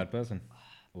doesn't mean bad person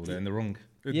or they're in the wrong.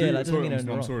 That doesn't mean they're in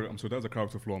the wrong. I'm sorry. That's a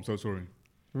character flaw. I'm so sorry.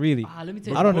 Really? Let me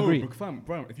tell you. I don't agree. Fam,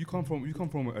 if you come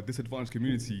from a disadvantaged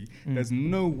community, there's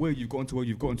no way you've gotten to where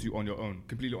you've gotten to on your own,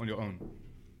 completely on your own.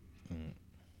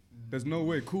 There's no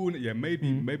way. Cool. Yeah,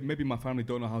 maybe my family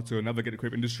don't know how to navigate the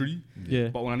creative industry. Yeah.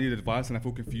 But when I need advice and I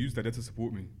feel confused, they're there to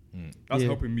support me. That's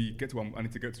helping me get to where I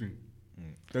need to get to.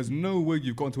 There's no way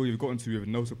you've gotten to where you've gotten to with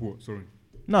no support. Sorry.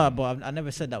 No, but I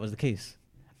never said that was the case.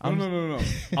 No.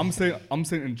 I'm saying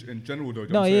in general though.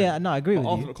 No, I agree with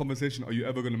you. After the conversation, are you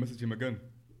ever going to message him again?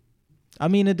 I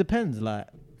mean, it depends. Like,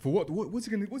 for what? What's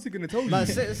he gonna tell you? Like,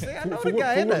 say I know the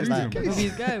guy.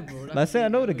 Like, say I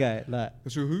know the guy. Like,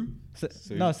 so who?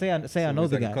 Say I know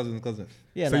the guy. Cousin.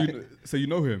 Yeah. So you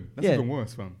know him. That's even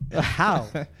worse, fam. How?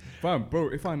 Fam, bro.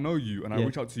 If I know you and I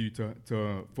reach out to you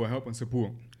for help and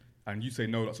support, and you say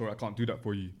no, that's alright, I can't do that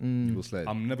for you. You will slide.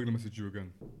 I'm never gonna message you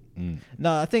again.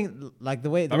 No, I think like the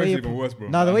way That makes you it even worse, bro.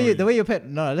 No, the I way know you you. the way you put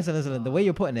listen, the way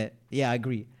you're putting it, yeah, I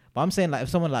agree. But I'm saying like if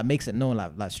someone like makes it known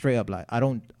like straight up like I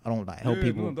don't like help Yeah,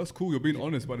 people. no, that's cool. You're being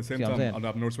honest, but at the same See what I'm time, saying? I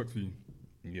have no respect for you.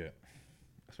 Yeah,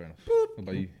 that's fair enough. What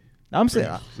about you? I'm saying,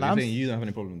 So like, you're I'm saying you don't have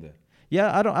any problem there?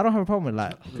 yeah, I don't have a problem with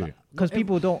like Okay. because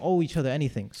people don't owe each other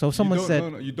anything. So if someone you don't,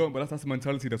 said no, you don't, but that's the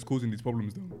mentality that's causing these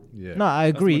problems, though. Yeah. no, I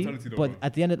That's the agree. mentality though, But bro.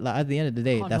 at the end of the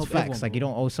day, Can't that's help facts. everyone, Like you bro.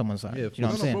 don't owe someone something. Yeah, Do you know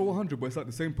what I'm No, saying? bro, 100. But it's like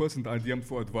the same person that I DM'd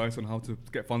for advice on how to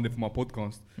get funding for my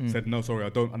podcast said no, sorry, I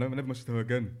don't. I never messaged her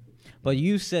again. But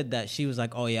you said that she was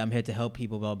like, "Oh yeah, I'm here to help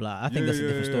people." Blah blah. I think Yeah, that's a yeah,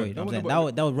 different yeah. story. You know No, what I'm no, saying?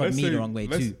 but That would rub let's me say- the wrong way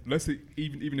too. Let's say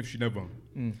even if she never,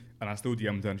 and I still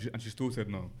DM'd her and she still said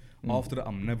no. After that,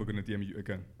 I'm never gonna DM you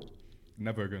again.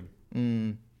 Never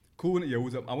again. Cool, innit?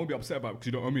 Yeah, I won't be upset about it because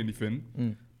you don't owe me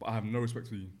anything. But I have no respect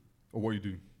for you or what you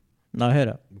do. No, I heard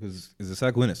that. Because it's a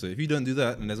cycle, innit? So if you don't do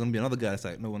that, then there's gonna be another guy that's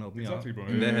like, no one help me Exactly, out. bro.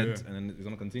 In their Yeah, head, yeah. and then it's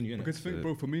gonna continue, innit? Because think,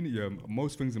 bro, for me,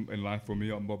 most things in life for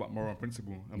me are more about moral and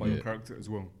principle and about your character as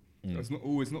well. It's not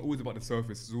always about the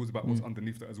surface. It's always about what's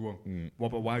underneath that as well.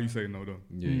 But why are you saying no though?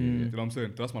 Yeah, You know what I'm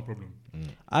saying? That's my problem.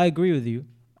 I agree with you.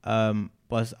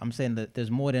 But I'm saying that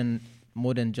there's more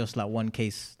than just like one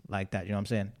case like that. You know what I'm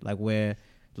saying? Like where,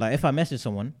 like if I message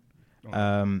someone,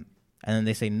 and then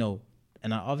they say no,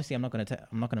 and obviously I'm not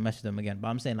gonna message them again. But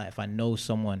I'm saying like if I know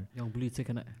someone, Young blue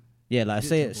ticking it. yeah, like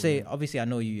say obviously I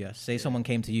know you. Yeah, say someone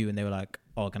came to you and they were like,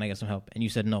 "Oh, can I get some help?" And you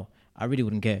said no. I really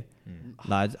wouldn't care.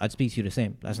 Like I'd speak to you the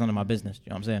same. That's none of my business. You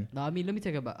know what I'm saying? No, I mean, let me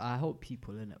take it back. I help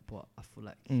people in it, but I feel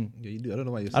like Yeah, you do. I don't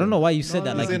know why you're I don't know why you said No,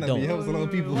 that. no, Like no, you saying that, but don't. he helps a lot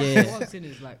of people. What, Yeah. what I'm saying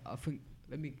is like I think.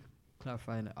 Let me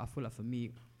clarify it. I feel like for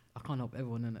me, I can't help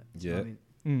everyone in it. Yeah. I mean,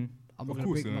 I'm not Of gonna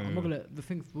course, break. yeah, I'm not yeah.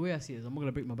 gonna. The way I see it is, I'm not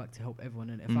gonna break my back to help everyone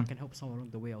in it. If I can help someone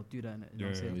along the way, I'll do that in it. You know what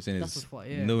I'm saying? You're saying That's is what's what.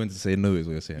 Yeah. knowing to say no is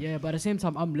what you're saying. Yeah, but at the same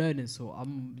time, I'm learning, so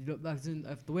I'm. You know, like,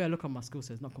 if the way I look at my skill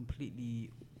set is not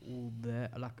completely all there.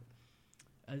 Like,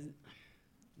 as,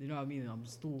 you know what I mean? I'm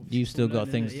still. You still got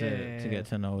learning things it. to get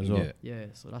to know as well. Yeah. Yeah,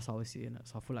 so that's how I see it.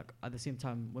 So I feel like at the same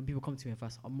time, when people come to me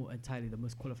first, I'm not entirely the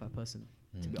most qualified person.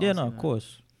 To be Yeah, asking no, of that.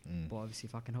 course. But obviously,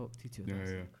 if I can help Tutu, Yeah,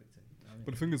 that's yeah. it.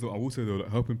 But the thing is, though, I will say though, that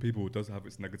helping people does have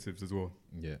its negatives as well.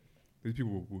 Yeah. These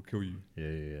people will kill you Yeah.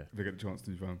 if they get the chance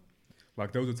to, fam.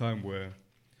 Like there was a time where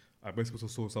I basically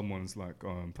saw someone's like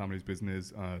family's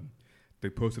business and they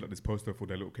posted like this poster for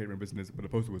their little catering business, but the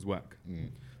poster was whack.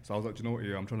 So I was like, you know what?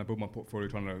 Yeah, I'm trying to build my portfolio,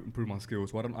 trying to improve my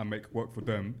skills. Why don't I make work for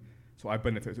them so I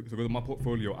benefit? So go to my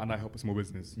portfolio and I help a small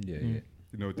business. Yeah.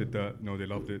 You know, did that. You know, they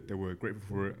loved it. They were grateful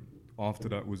for it. After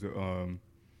that was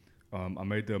I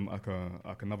made them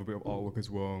like another bit of artwork as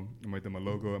well. I made them a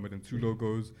logo. I made them 2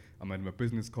 logos. I made them a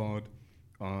business card.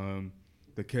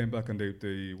 They came back and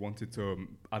they wanted to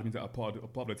add me to a part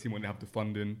of the team when they have the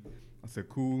funding. I said,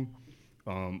 cool.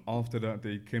 After that,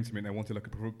 they came to me and they wanted like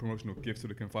a promotional gift so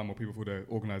they can find more people for their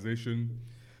organization.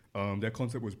 Their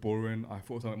concept was boring. I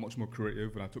thought something much more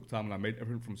creative, and I took time and I made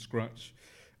everything from scratch.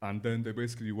 And then they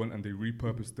basically went and they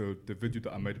repurposed the video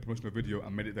that I made, the promotional video,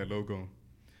 and made it their logo.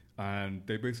 And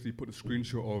they basically put a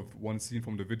screenshot of one scene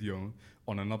from the video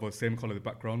on another same color, the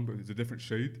background, but it's a different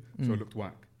shade, so it looked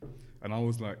whack. And I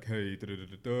was like, hey,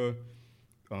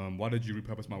 why did you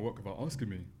repurpose my work without asking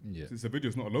me? Yeah. It's a video,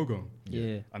 it's not a logo.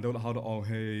 Yeah. And they were like,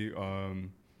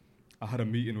 I had a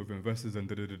meeting with investors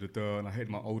and and I hate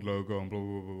my old logo and blah,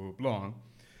 blah, blah, blah, blah.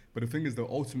 But the thing is, though,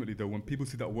 ultimately, though, when people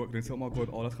see that work, they say, oh my God,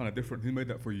 that's kind of different. Who made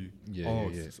that for you? Yeah,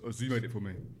 yeah. So Zoo made it for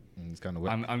me. It's kind of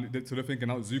wet. So they're thinking,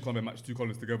 how Zoo can't match 2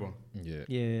 colors together. Yeah.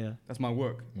 Yeah. That's my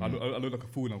work. I look like a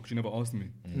fool now because you never asked me.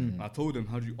 I told them,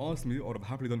 had you asked me, I would have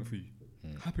happily done it for you.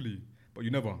 Happily. But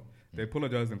you never. They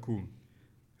apologized and cool.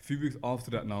 A few weeks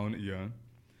after that now,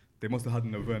 they must have had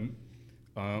an event.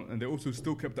 And they also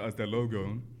still kept that as their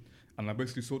logo. And I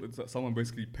basically saw that someone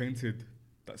basically painted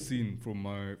that scene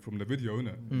from the video,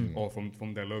 innit? Or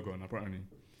from their logo, and apparently.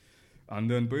 And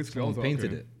then basically I was like, painted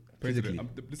okay, it. painted Physically.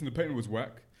 it. Listen, the painting was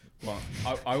whack, but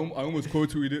I almost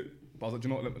quote-tweeted it. But I was like, you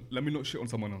know what, let me not shit on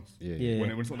someone else. Yeah. When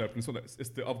it's not that, it's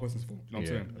the other person's fault. You know what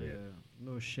I'm saying? Yeah,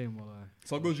 no shame, wallah.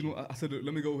 So I goes, you know, I said,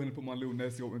 let me go ahead and put my little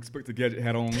nasty old Inspector Gadget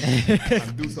hat on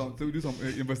and do some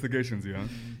investigations, yeah.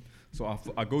 So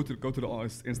I go to the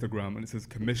artist's Instagram and it says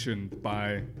commissioned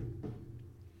by.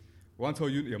 Well, I tell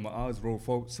you, yeah, my eyes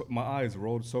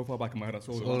rolled so far back in my head. I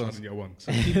saw hold on. it in year 1.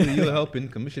 So people you're helping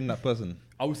commission that person.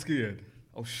 I was scared.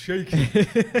 I was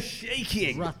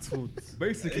shaking. Rattled.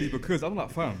 Basically, because I'm like,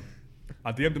 fam.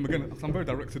 I DM'd them again. I'm very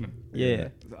direct in it. Yeah.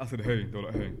 I said, hey. They were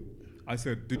like, hey. I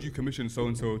said, did you commission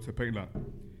so-and-so to paint that?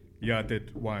 Yeah, I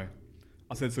did. Why?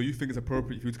 I said, so you think it's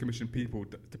appropriate for you to commission people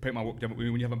to paint my work when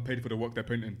you haven't paid for the work they're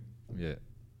painting? Yeah.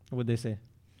 What they say?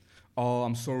 Oh,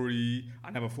 I'm sorry. I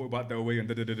never thought about that way.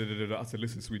 And I said,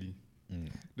 listen, sweetie.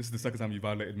 This is the second time you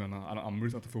violated me, and I'm really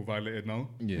starting to feel violated now.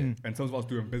 Yeah. In terms of us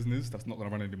doing business, that's not gonna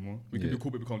run anymore. We can Yeah. do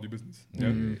corporate, we can't do business. Yeah.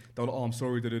 They're like, oh, I'm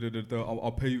sorry.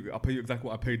 I'll pay you. I'll pay you exactly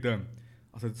what I paid them.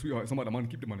 I said, sweetheart, it's not about the money.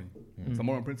 Keep the money. It's a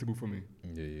moral principle for me.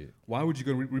 Yeah. Why would you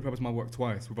go and repurpose my work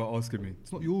twice without asking me?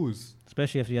 It's not yours.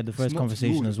 Especially after you had the It's first not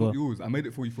conversation yours, as well. It's not yours. I made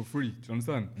it for you for free. Do you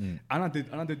understand? And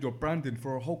I did your branding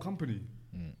for a whole company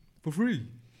for free.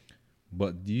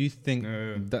 But do you think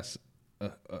Yeah. that's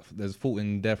there's fault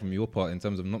in there from your part in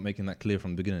terms of not making that clear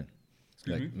from the beginning?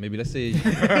 Excuse me? Maybe let's say.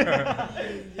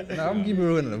 No, I'm giving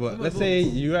you a but let's say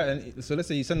you let's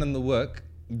say you send them the work.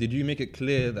 Did you make it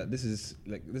clear that this is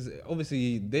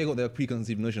obviously they got their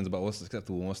preconceived notions about what's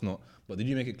acceptable and what's not, but did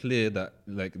you make it clear that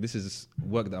like this is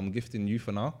work that I'm gifting you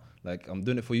for now, like I'm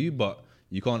doing it for you, but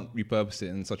you can't repurpose it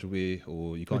in such a way,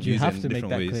 or you can't Would you use have it to in make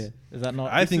different that ways? clear? Is that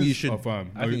not? I think you should. Oh,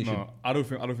 fam. I think you should. I don't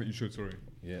think you should. Sorry.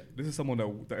 Yeah. This is someone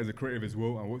that is a creative as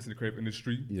well and works in the creative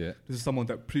industry. Yeah. This is someone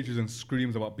that preaches and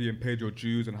screams about being paid your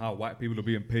dues and how white people are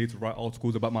being paid to write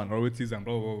articles about minorities and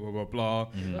blah blah blah blah blah.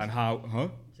 And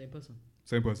how Same person.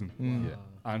 same person. Yeah.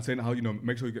 And saying how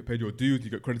make sure you get paid your dues, you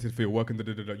get credited for your work and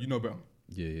you know better.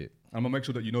 Yeah. I'm gonna make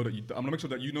sure that you know that I'm gonna make sure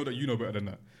that you know better than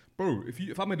that, bro. If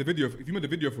you made a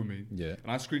video for me, Yeah.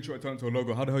 and I screenshot it, turn it to a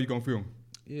logo, how the hell you gonna feel?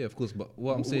 Yeah, of course. But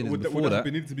what I'm saying is would before that that,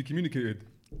 be needed to be communicated?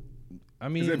 I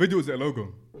Is mean, it a video? Or is it a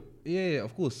logo? yeah,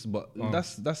 of course. But Oh.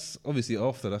 that's obviously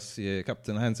after. That's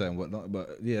Captain Hindsight and whatnot.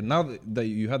 But yeah, now that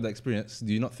you had that experience,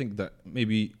 do you not think that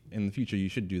maybe in the future you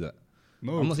should do that?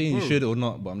 No, I'm not saying you bro. should or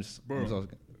not, but I'm just Bro.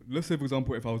 asking. Let's say, for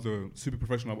example, if I was a super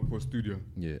professional, I work for a studio.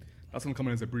 Yeah. That's gonna come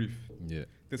in as a brief. Yeah.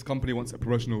 This company wants a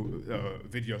professional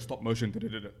video, stop motion.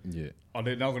 Yeah. Are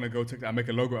they now gonna go take that and make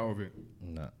a logo out of it?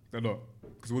 Nah. They're not.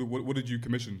 Because what did you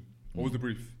commission? What was the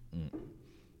brief?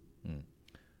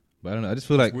 But I don't know. I just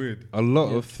feel like weird. a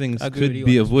lot of things I agree with could you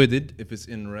be on this. avoided if it's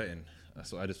in writing.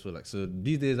 That's what I just feel like. So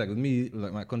these days, like with me,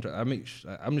 like my contract,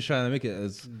 I'm just trying to make it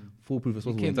as foolproof as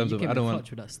possible in terms of I don't want. clutch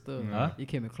with that still. Huh? You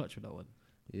came in clutch with that one.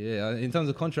 Yeah, in terms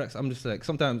of contracts, I'm just like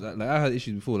sometimes like I had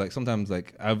issues before. Like sometimes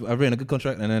like I've written a good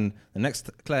contract and then the next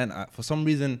client for some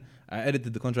reason I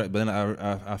edited the contract, but then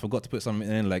I forgot to put something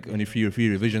in like only three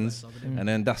revisions, and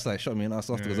then that's like shot me in the ass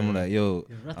afterwards. I'm like, yo,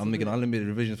 I'm making unlimited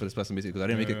revisions for this person basically because I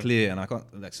didn't make it clear and I can't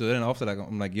like. So then after like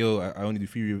I'm like, yo, I only do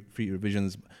three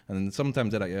revisions, and then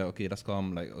sometimes they're like, yeah, okay, that's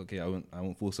calm. Like okay, I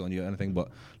won't force it on you or anything, but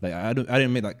like I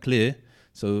didn't make that clear.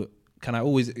 So can I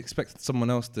always expect someone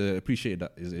else to appreciate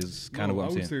that? Is kind of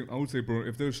what I'm saying. I would say, bro,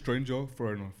 if they're a stranger,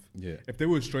 fair enough. Yeah. If they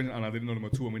were a stranger and I didn't know them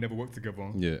at all and we never worked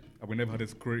together, Yeah. and we never had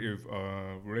this creative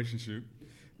relationship,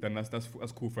 then that's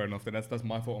cool, fair enough. Then that's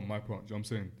my fault on my part. Do you know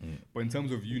what I'm saying? But in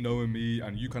terms of you knowing me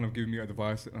and you kind of giving me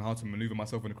advice on how to maneuver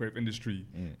myself in the creative industry,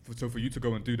 so for you to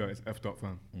go and do that, it's effed up,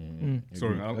 fam.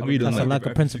 Sorry, Agreed on That's that. a lack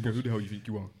of principles. Who the hell you think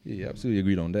you are? Yeah, absolutely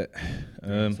agreed on that.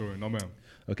 Sorry, no man.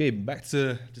 Okay, back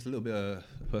to just a little bit of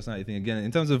personality thing again.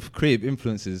 In terms of creative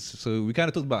influences, so we kind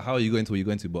of talked about how you go into what you're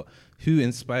going to, but who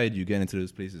inspired you getting into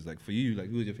those places? Like for you, like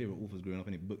who was your favorite authors growing up?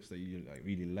 Any books that you like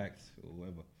really liked or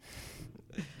whatever?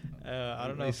 I don't What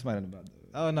are know. you smiling about?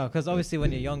 Oh no, because obviously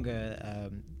when you're younger,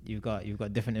 you've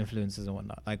got different influences and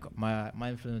whatnot. Like my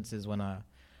influences when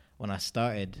I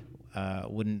started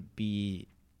wouldn't be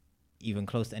even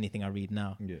close to anything I read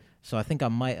now. Yeah. So I think I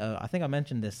might. I think I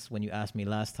mentioned this when you asked me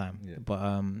last time. Yeah. But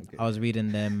Okay. I was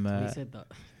reading them. He said that.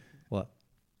 What?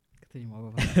 Continue, my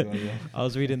brother. I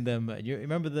was reading them. You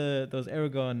remember those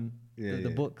Aragon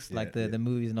the books, like the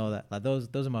movies and all that. Like those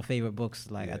are my favorite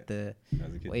books. Like at the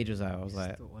As a kid. what age was I? I was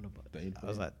like Still on about I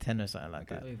was like 10 or something like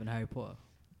that. Not even Harry Potter.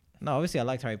 No, obviously I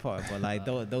liked Harry Potter, but like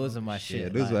those are my shit. Yeah,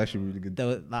 those like, were actually really good.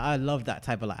 like, I love that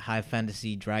type of like high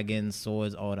fantasy, dragons,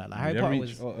 swords, all that. Like Harry Potter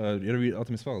was. You ever read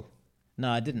Artemis Fowl? No,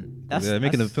 I didn't. They're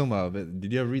making a film out of it.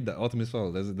 Did you ever read that Artemis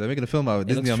Fowl? They're making a film out of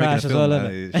it. It Disney are looks making a trash film. as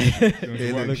well,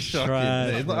 It looks looks shocking.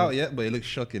 trash, It's not out yet, but it looks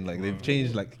shocking. Like they've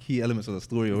changed like key elements of the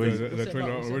story already. They're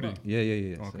trailer out already.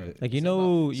 Yeah. Okay. Like you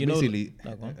know, Basically,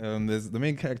 No, go on. there's the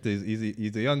main character is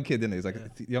he's a young kid, isn't he? He's like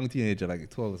a young teenager, like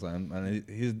 12 or something, and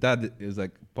his dad is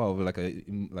like part of like a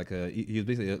he was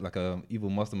basically like a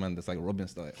evil mastermind that's like Robin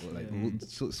style, or like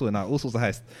sorting out all sorts of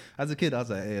heists. As a kid, I was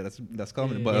like, hey, that's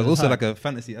common, but Yeah, there's it was also hard. like a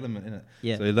fantasy element in it.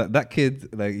 Yeah. So that kid,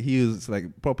 like he was like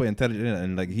proper intelligent in it,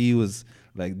 and like he was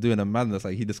like doing a madness.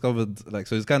 Like he discovered like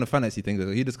so it's kind of fantasy things.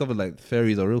 Like, he discovered like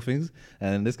fairies are real things,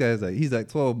 and this guy's like he's like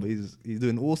 12, but he's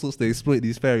doing all sorts to exploit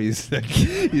these fairies. Like,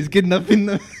 he's kidnapping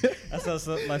them. That's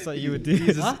what you would do.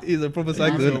 He's a proper Yeah,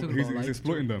 psycho. I'm innit? talking He's about, like,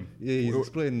 exploiting them. Yeah, he's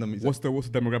exploiting them. He's What's the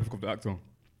demographic of the actor?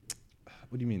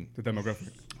 What do you mean? The demographic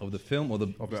Of the film or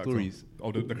the of the stories?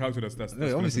 actor. Of the character that's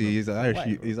No, obviously connected he's Irish.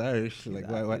 White, He's Irish, like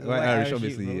He's white Irish Irish, youth,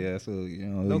 obviously. bro. Yeah, so you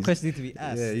know. No he's- question need to be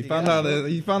asked. Yeah, he Nigga, found that's out what- that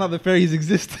he found out the fairies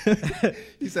exist.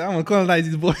 He said, "I'm gonna colonize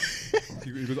these boys."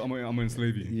 He goes, I'm gonna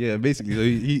enslave you. Yeah, basically, so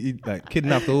he like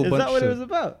kidnapped a whole Is bunch. that what it so- was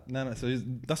about? No. So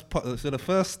that's part. So the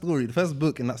first story, the first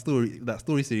book in that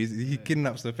story series, he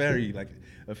kidnaps a fairy, like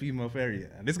a female fairy,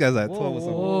 and this guy's like 12 or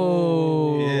something.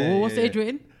 Whoa. Yeah, What's the yeah. age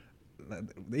rating?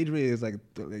 Like, the age rate is like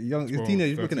young, it's 12,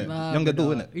 teenage. You're looking 13. at young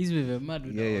adult, innit? He's moving mad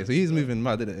with Yeah, that yeah. one. So he's moving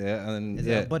mad, did it? Yeah, and Is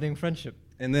yeah. it a budding friendship?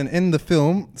 And then in the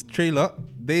film trailer,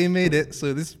 they made it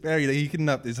so this fairy that he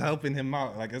kidnapped is helping him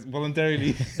out, like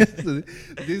voluntarily. So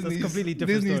Disney's completely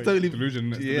different Disney's story. totally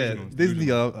Delusion, it's Yeah, delusional, it's Disney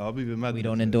delusional. are moving mad. We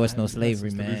don't endorse no slavery,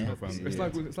 It's man. delusional, fam. It's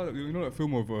like you know that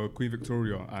film of Queen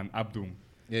Victoria and Abdul.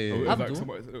 Yeah, yeah, It was, yeah. like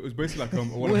Abdul? it was basically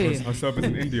like one of Wait. her servants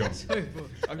in India. Sorry, bro.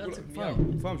 I That feel took me like,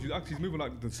 out. fam, she's moving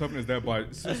like the servant is there by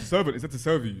servant is there to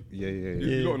serve you. Yeah, yeah, You,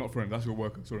 yeah. you lot are not friends. That's your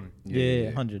worker. Sorry. Yeah,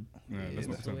 100. Yeah, that's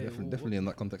not So friends. wait, Definitely in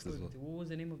that context as well. What was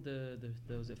the name of the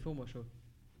was it film or show?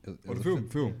 It Oh, was the a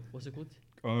film. What's it called?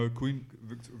 Queen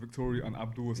Victoria and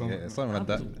Abdul or something. Yeah, something like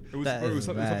that. It was, That it is was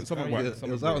something, mad. something Yeah, white. it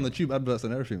something was out on white. the tube adverts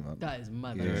and everything, man. That is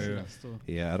mad. Yeah, I didn't see yeah. that still.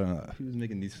 Yeah, I don't know who's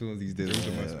making these films these days.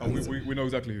 We know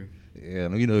exactly who. Yeah,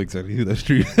 no, you know exactly who that's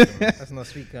true. That's not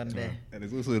sweet gun there. And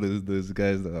there's also those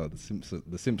guys that are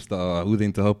the simps that are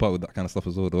willing to help out with that kind of stuff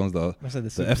as well. The ones that are I said the the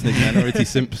simp. ethnic minority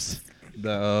simps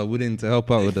that are willing to help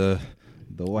out with the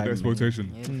white. The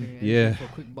exploitation. Anything Yeah. for a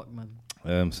quick buck,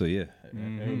 man. So yeah.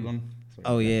 Mhm.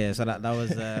 Oh yeah, so that was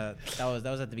that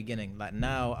was at the beginning. Like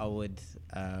now I would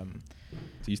So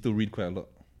you still read quite a lot.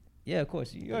 yeah, of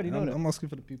course. You already know I'm, that. I'm asking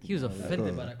for the people. He was Like,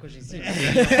 offended oh. by that question.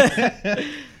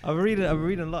 I'm reading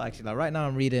a lot actually. Like right now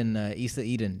I'm reading East of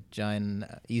Eden, John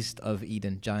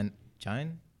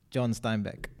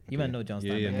Steinbeck. You might know John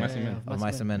Yeah, Steinbeck. yeah, Mice and Men. Oh,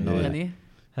 Mice and Men. Yeah. No, Yeah. Any?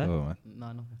 Huh? Oh man.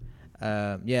 Nah,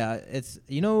 no. Yeah, it's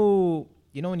you know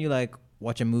when you like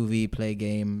watch a movie, play a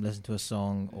game, listen to a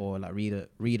song, or like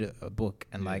read a book,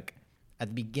 and Yeah. like at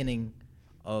the beginning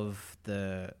of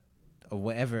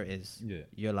whatever it is, Yeah.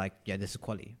 you're like, yeah, this is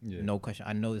quality, Yeah. no question.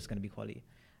 I know this is gonna be quality.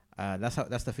 That's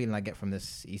the feeling I get from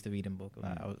this East of Eden book.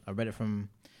 Like, I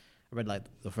read like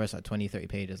the first like 20, 30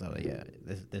 pages. I was like, yeah,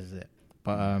 this is it.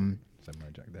 But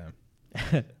Samurai Jack, damn.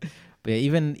 but yeah,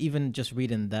 even just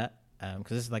reading that,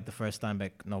 because this is like the first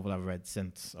Steinbeck novel I've read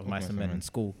since of Mice and Men in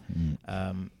school.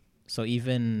 So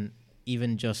even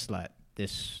just like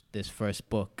this first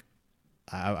book,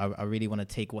 I really want to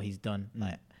take what he's done.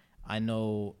 Like I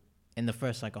know in the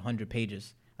first like 100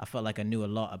 pages, I felt like I knew a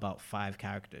lot about 5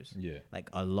 characters. Yeah. Like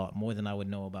a lot more than I would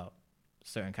know about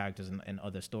certain characters in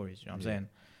other stories. You know what I'm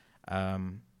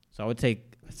saying? So I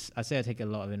take a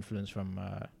lot of influence from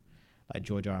like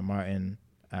George R. R. Martin.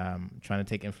 Trying to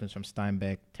take influence from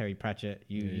Steinbeck, Terry Pratchett.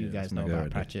 You that's guys my know guy about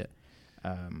right there.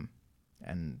 Pratchett,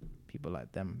 and people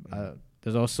like them.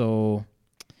 There's also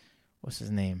what's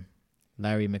his name,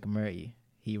 Larry McMurtry.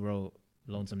 He wrote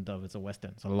Lonesome Dove. It's a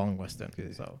western. It's a long western.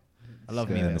 Okay. So I love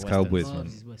Yeah, me. and a it's western. cowboys, Oh, man.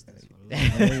 these westerns, man.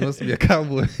 Yeah, he wants to be a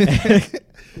cowboy.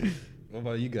 What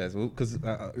about you guys? Well, because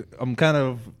I'm kind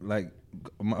of like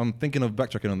I'm thinking of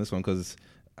backtracking on this one because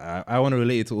I want to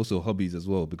relate it to also hobbies as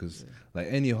well, because like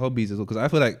any hobbies as well, because I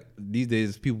feel like these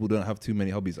days people don't have too many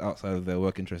hobbies outside of their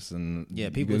work interests, and Yeah,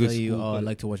 you people go to tell you, school, oh, I but-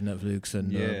 like to watch Netflix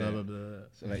and Yeah. blah blah blah.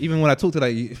 So, like, even when I talk to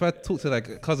like, if I talk to like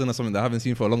a cousin or something that I haven't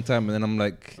seen for a long time, and then I'm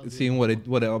like seeing what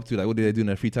they're up to, like what do they do in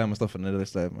their free time and stuff, and they're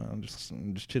just like, man, I'm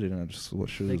just chilling and I just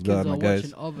watch The shows, kids blah, are my guys.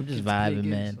 watching other Just kids play vibing, games,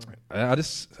 man.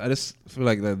 so- I just feel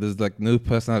like that there's like no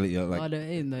personality. Like Nah, there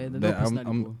ain't no that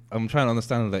personality, bro. I'm trying to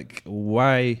understand like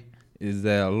why is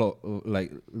there a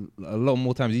lot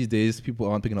more times these days people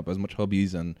aren't picking up as much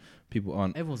hobbies and people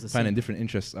aren't Everyone's the finding same. different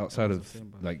interests outside Everyone's of the same,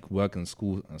 bro. like work and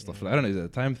school and stuff. Like, I don't know, is it a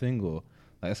time thing or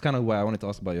like that's kind of why I wanted to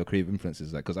ask about your creative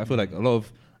influences, like because I feel like a lot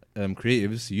of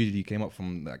creatives usually came up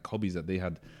from like hobbies that they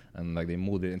had and like they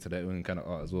molded it into their own kind of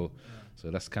art as well. So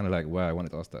that's kind of like why I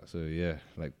wanted to ask that. So yeah,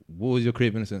 like what was your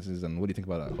creative influences and what do you think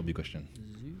about that hobby question?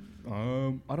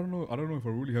 I don't know if I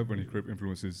really have any creative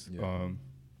influences. Yeah.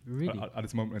 Really? At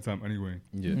this moment in time, anyway.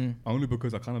 Yeah. Mhm. Only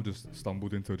because I kind of just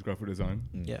stumbled into graphic design.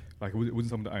 Yeah. Like it wasn't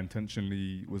something that I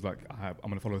intentionally was like, I'm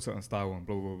gonna follow a certain style and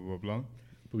blah blah blah blah blah.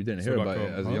 Probably didn't So hear like, about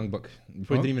it as a huh? young buck. You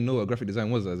probably Huh? didn't even know what graphic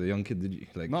design was as a young kid, did you?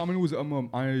 Like, No, I mean it was I no,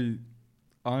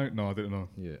 I didn't know.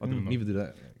 yeah, I didn't know. neither did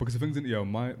I. Because the things in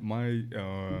my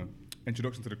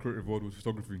introduction to the creative world was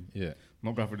photography, Yeah,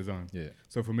 not graphic design. yeah,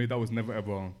 So for me, that was never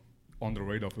ever on the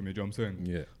radar for me. Do you know what I'm saying?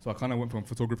 yeah. So I kind of went from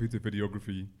photography to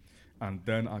videography, and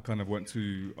then I kind of went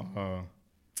to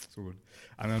so good.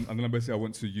 And then basically I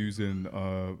went to using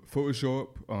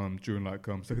Photoshop during like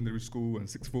secondary school and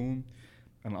sixth form.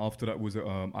 and after that was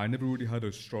I never really had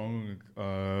a strong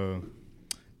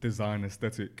design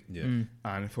aesthetic. Yeah.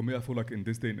 And for me, I feel like in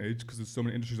this day and age, because there's so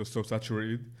many industries are so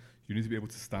saturated, you need to be able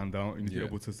to stand out. You need to be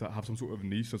able to have some sort of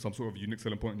niche or some sort of unique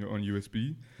selling point in your own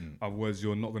USB. Otherwise,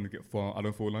 you're not going to get far. I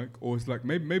don't feel like, or it's like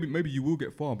maybe you will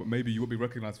get far, but maybe you will be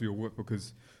recognized for your work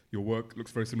because your work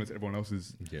looks very similar to everyone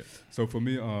else's. Yeah. So for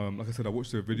me, like I said, I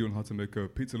watched a video on how to make a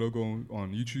pizza logo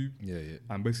on YouTube. Yeah.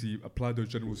 And basically applied those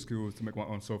general skills to make my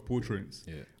own self-portraits.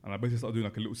 Yeah. And I basically started doing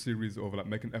like a little series of like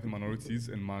making ethnic minorities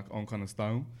in my own kind of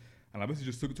style. And I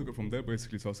basically just took it from there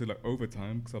basically. So I'll say like over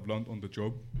time, because I've learned on the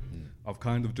job, I've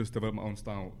kind of just developed my own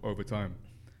style over time.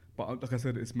 But like I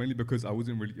said, it's mainly because I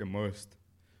wasn't really immersed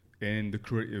in the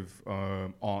creative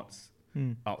arts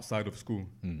outside of school.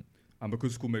 And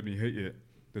because school made me hate it,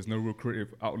 there's no real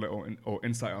creative outlet or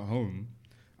insight at home.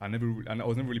 I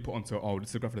was never really put onto, this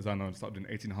is a graphic designer and started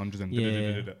in 1800s and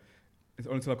da-da-da-da-da. It's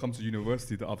only until I've come to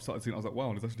university that I've started seeing, I was like, wow,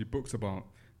 there's actually books about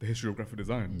the history of graphic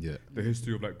design. Yeah. The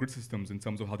history of like grid systems in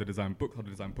terms of how they design books, how they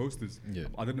design posters. Yeah.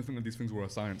 I didn't think that these things were a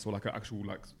science or like an actual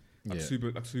Yeah.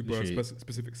 super Literally-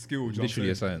 specific skill. do you know what I'm Literally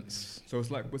a saying? science. So it's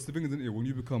like, what's the thing is, isn't it, when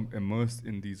you become immersed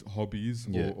in these hobbies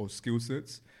or skill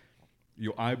sets,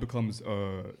 your eye becomes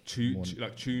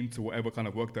tuned to whatever kind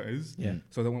of work that is. Yeah.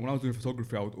 So then when I was doing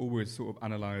photography, I would always sort of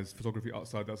analyze photography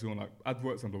outside that, so on like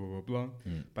adverts and blah, blah, blah, blah.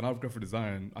 But now with graphic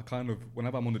design, I kind of,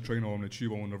 whenever I'm on the train or on the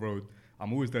tube or on the road,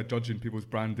 I'm always there judging people's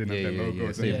branding and their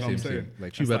logos. Same, you know what I'm same. saying? Like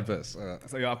It's tube like- adverts.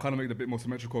 So yeah, I kind of make it a bit more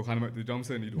symmetrical, kind of make the, you know what I'm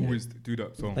saying? You'd always do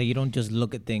that. So Like you don't just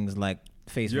look at things like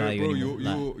face yeah, value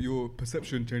bro, anymore. your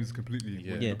perception changes completely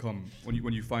when you become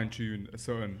when you fine tune a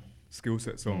certain skill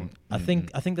set. So I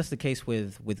think that's the case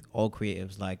with all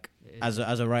creatives. Like as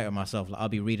a writer myself, like I'll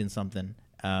be reading something,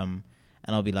 and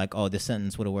I'll be like, oh, this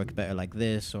sentence would have worked better like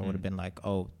this, or would have been like,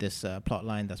 oh, this plot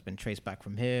line that's been traced back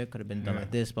from here could have been done like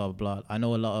this, blah blah blah. I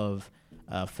know a lot of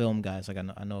film guys. Like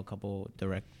I know a couple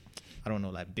I don't know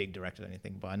like big directors or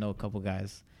anything, but I know a couple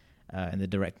guys in the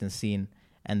directing scene.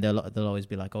 And they'll always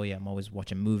be like, oh yeah, I'm always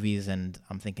watching movies and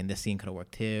I'm thinking this scene could have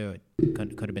worked here, it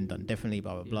could have been done differently,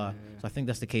 blah blah blah. So I think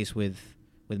that's the case with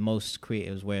most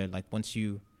creatives, where like once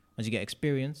you get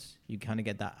experience, you kind of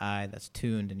get that eye that's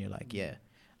tuned, and you're like, yeah,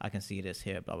 I can see this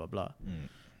here, blah blah blah.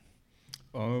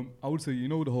 I would say,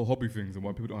 the whole hobby things and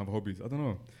why people don't have hobbies. I don't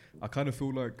know. I kind of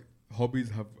feel like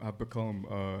hobbies have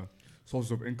become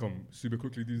sources of income super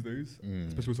quickly these days,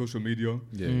 especially with social media.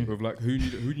 Yeah. With like who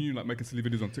knew like making silly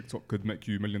videos on TikTok could make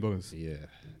you $1 million. Yeah.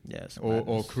 Yes.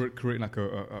 Or creating like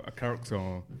a character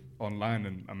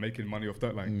online and making money off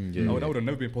that. Like that would have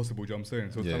never been possible. Do you know what I'm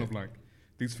saying? So it's kind of like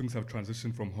these things have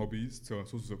transitioned from hobbies to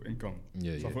sources of income. So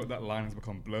I feel like that line has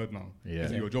become blurred now. Yeah.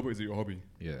 Is it your job or is it your hobby?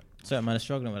 Yeah. Certain man is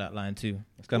struggling with that line too.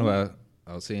 It's kind of what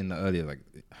I was saying that earlier. Like,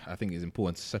 I think it's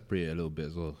important to separate it a little bit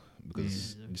as well,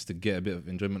 because just to get a bit of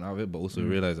enjoyment out of it, but also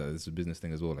realize that it's a business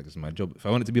thing as well. Like, it's my job. If I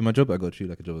want it to be my job, I got to treat it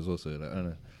like a job as well. So like, I don't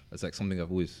know. It's like something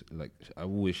I've always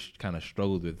kind of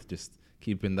struggled with, just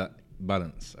keeping that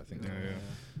balance, I think.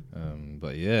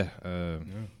 But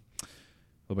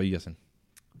what about you, Yasin?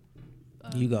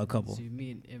 You got a couple. So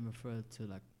me and him referred to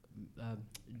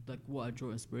like what I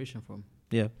draw inspiration from.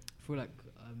 Yeah. I feel like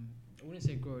I wouldn't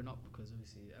say growing up, because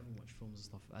obviously everyone watched films and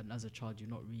stuff, and as a child you're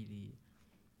not really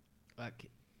like,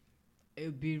 it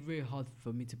would be really hard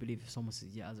for me to believe if someone says,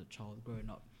 yeah, as a child growing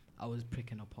up I was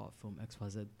picking apart film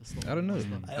XYZ. I don't know. I I always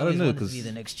don't know, wanted to because be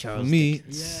the next for Charles me,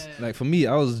 Dickens. like for me,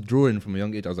 I was drawing from a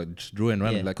young age. I was like just drawing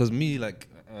random, Yeah. like, cause me, like,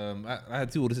 I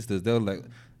had two older sisters. They were like,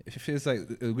 if it's like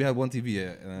we had one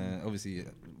TV, obviously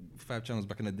 5 channels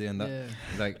back in the day, and that,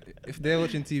 like, if they're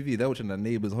watching TV, they're watching the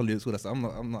Neighbours, Hollywood School. That's I'm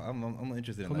not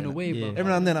interested in Coming that. away, bro. Every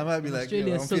now and then I might be like,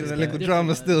 Australia I'm feeling sucks, a man. little Different, drama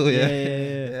man. still, Yeah.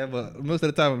 yeah. But most of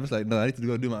the time I'm just like, no, I need to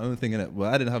go do my own thing in it.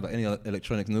 But I didn't have like, any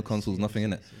electronics, no consoles, nothing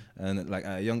in it. And like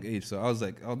at a young age, so I was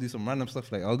like, I'll do some random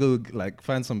stuff. Like I'll go like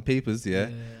find some papers,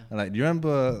 and like, do you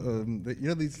remember,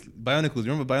 these Bionicles?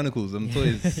 You remember Bionicles?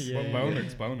 Toys.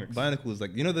 Bionicles,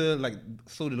 like the like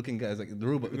soldier looking guys, like the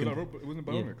robot. It wasn't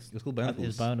Bionics. It was called It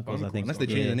was Bionicles, I think. Unless they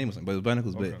changed the name or something, but it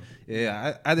was Bionicles.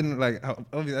 But I didn't like.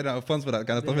 Obviously, I don't have funds for that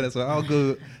kind of stuff. In it, so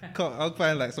I'll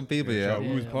find like some paper.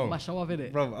 Mash up in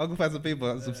it. Bro, I'll go find some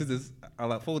paper, some scissors. I'll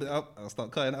like fold it up. I'll start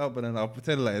cutting it up, and then I'll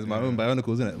pretend like it's my own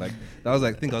Bionicles in it. Like that was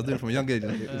like thing I was doing from a young age.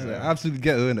 It's like absolutely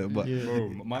ghetto in it, but Bro,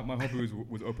 my hobby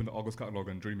was open the Argos catalog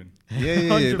and dreaming. yeah.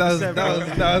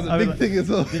 That was a big thing as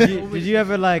well. Did you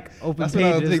ever like open That's when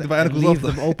I would pages take the and Bionicles leave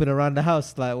off them open around the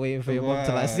house, like waiting for your mom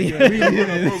to like see? Yeah,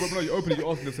 Bro, you open it, you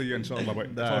ask them, they say yeah, inshallah, but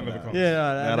inshallah never comes.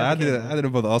 Yeah, I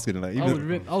didn't bother asking. Like, I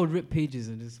even would rip pages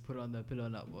and just put it on the pillow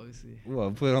and that, but obviously.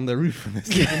 well, put it on the roof.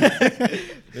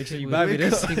 Make sure you It buy me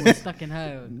was- this. Thing was stuck in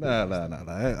high. Nah.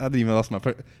 I didn't even ask my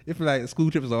parents. If like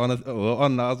school trips are on,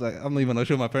 I was like, I'm not even gonna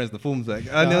show my parents the films.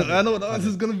 Like, I know what the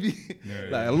answer's gonna be.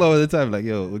 Like a lot of the time, like,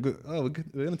 yo, we're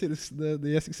gonna take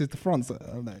the Essex to France.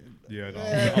 I'm like, Yeah, no,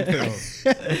 I'm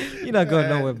staying You're not going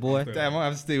nowhere, boy. damn, I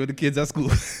have to stay with the kids at school.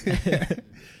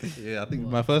 Yeah, I think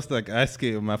my first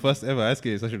ever ice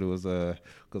skate session was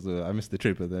because I missed the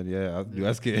trip, and then I'll do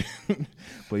ice skate.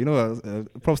 But you know,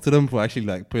 props to them for actually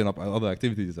like putting up other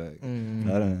activities. Like, I don't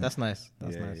know. That's nice.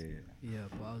 That's Yeah, nice. yeah. Yeah,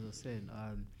 but I was just saying,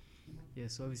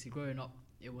 so obviously growing up,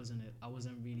 I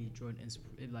wasn't really drawing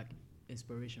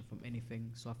inspiration from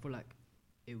anything. So I feel like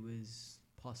it was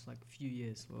past like a few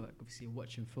years, or like obviously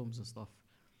watching films and stuff,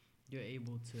 you're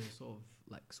able to sort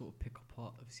of pick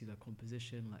apart obviously the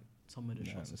composition, like some of the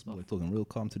shots and stuff. We're talking real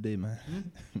calm today, man.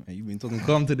 You've been talking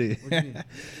calm today. What do you mean?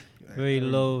 Very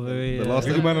low, very. The last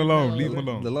Leave the man alone. Leave him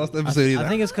alone. The last episode, I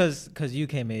think it's because you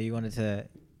came here. You want to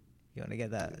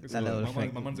get that little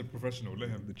effect. My man's a professional. Let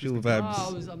him. the chill I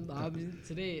vibes. was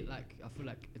today, like I feel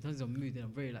like in terms of mood,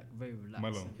 I'm very relaxed.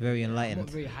 Mellow. Very I'm not enlightened.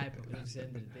 very hyper because it's the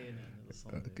end of the day and the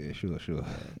sun. Okay, sure.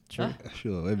 Huh?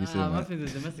 Sure, every I'm single happy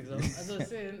with the domestics. As I was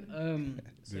saying,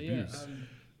 so The yeah, abuse.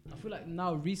 I feel like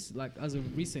now, as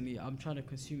of recently, I'm trying to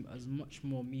consume as much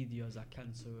more media as I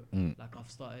can. So, like, I've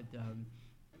started.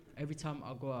 Every time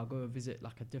I go and visit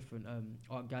like a different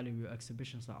art gallery or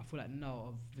exhibition. So I feel like now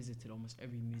I've visited almost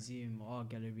every museum or art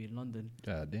gallery in London.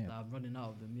 God damn. That I'm running out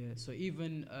of them. Yeah. So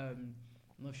even I'm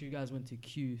not sure you guys went to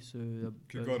Kew. So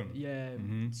Kew Garden. Yeah.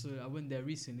 Mhm. So I went there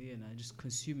recently and I just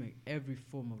consuming every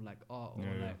form of like art or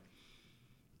Yeah. like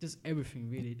just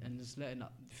everything really, and just letting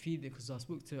that feed it. Because I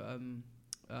spoke to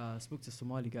a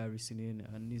Somali guy recently,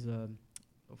 and he's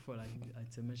I thought like I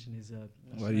had to mention his.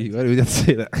 Why do you have to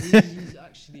say that? he's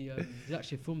actually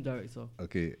a film director.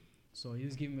 Okay. So he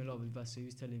was giving me a lot of advice. So he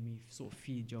was telling me sort of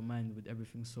feed your mind with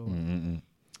everything. So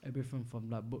everything from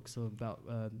like books about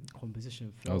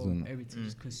composition, I was film, gonna- everything,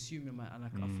 just consume your mind.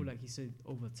 And I feel like he said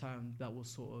over time that will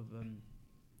sort of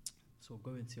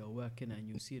go into your work in, and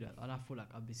you'll see that. And I feel like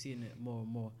I've been seeing it more and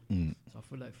more. So I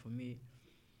feel like for me,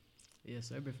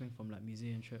 so everything from like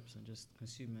museum trips and just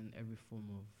consuming every form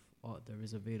of art there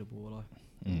is available,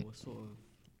 or sort of.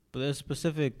 But there's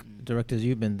specific directors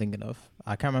you've been thinking of.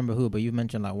 I can't remember who, but you've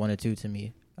mentioned like one or two to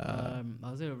me.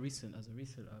 As a recent,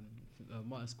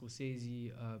 Martin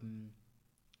Scorsese,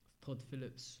 Todd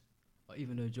Phillips, or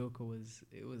even though Joker was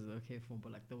an okay film,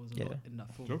 but like there was a lot in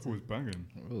that film. Joker was banging.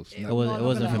 Oh, It snap.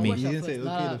 wasn't for me. I watched You that didn't say first.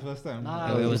 okay the first time.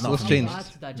 Nah, it was not What's for me. changed? I had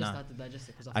to digest, Nah. I had to digest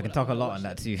it because I can talk a lot on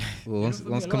that too. Well, once For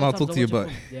me, a come lot out, of talk times to you I watch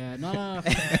about.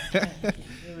 a film- Yeah,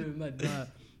 no.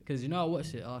 Because I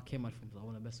watched it. Came out films are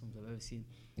one of the best films I've ever seen.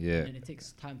 Yeah. And it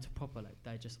takes time to proper like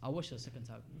digest. I watched it a second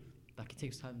time. Like it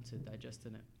takes time to digest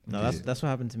in it. No, that's what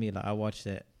happened to me. Like I watched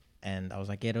it and I was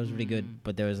like, yeah, that was really good,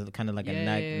 but there was kind of like a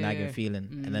nagging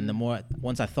feeling. And then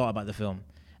once I thought about the film,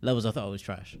 levels I thought it was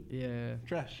trash. Yeah.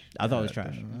 Trash. I thought it was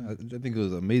trash. I think it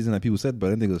was amazing that people said, but I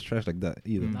didn't think it was trash like that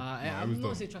either. Nah, it I'm was not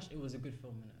dope. say trash. It was a good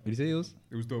film. Innit? What did you say it was?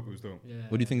 It was dope. It was dope. Yeah.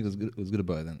 What do you think was good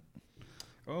about it then?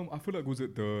 I feel like was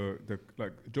it the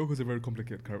like Joker's a very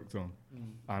complicated character,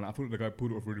 and I feel like the guy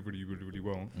pulled it off really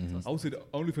well. I would say the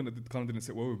only thing that kind of didn't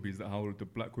sit well with me is that how the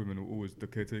black women were always the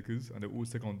caretakers, and they always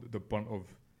take on the brunt of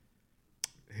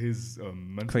his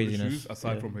mental Craziness, issues.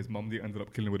 Aside from his mum, they ended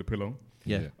up killing with a pillow.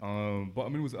 Yeah. But I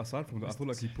mean, aside from that, I feel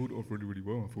like he pulled it off really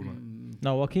well. I feel like.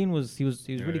 No, Joaquin was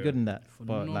really good in that.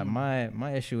 But like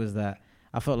my issue is that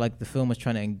I felt like the film was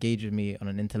trying to engage with me on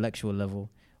an intellectual level,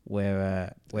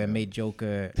 where it made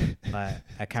Joker like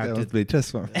a character. Play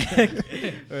chess, man.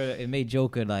 It made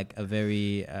Joker like a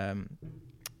very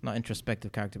not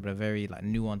introspective character, but a very like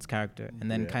nuanced character. And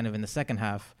then kind of in the second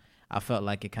half, I felt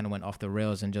like it kind of went off the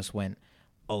rails and just went,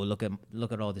 oh, look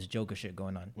at all this Joker shit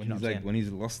going on. When he's like when he's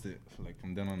lost it, like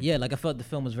from then on. Yeah, like I felt the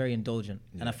film was very indulgent,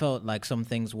 and I felt like some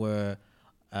things were,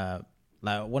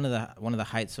 like one of the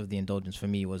heights of the indulgence for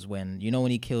me was when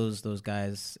he kills those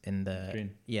guys in the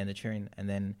train. in the train, and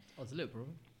then It's lit, bro.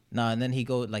 no, and then he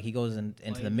goes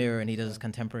into the mirror and he does his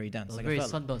contemporary dance. It was Like very I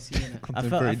felt Sundancey, innit? I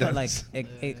felt like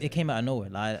it came out of nowhere.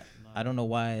 Like I don't know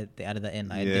why they added that in.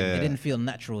 Like, it didn't feel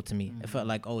natural to me. It felt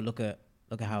like, oh, look at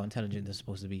how intelligent this is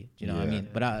supposed to be. Do you know what I mean?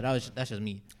 But that's just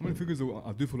me. I mean, figures though,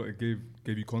 I do feel like it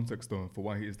gave you context though for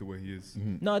why he is the way he is.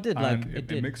 No, it did. And Like it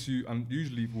did. makes you, and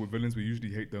usually with villains we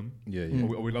usually hate them. Yeah,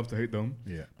 Or we love to hate them.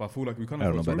 Yeah. But I feel like we kind I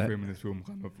of don't feel know sorry about for him in this film.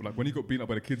 Kind of like when he got beaten up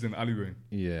by the kids in the alleyway.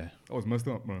 Yeah. That was messed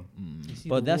up, man. You see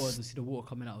But the that's- water, you see the water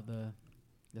coming out of the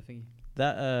The thingy.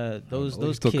 That those what are you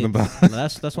those talking kids. about?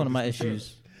 That's one of my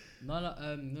issues. No,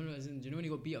 as in, do you know when he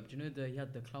got beat up? Do you know he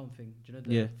had the clown thing? Do you know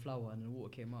the Yeah. flower and the water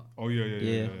came out? Oh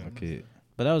yeah. Okay.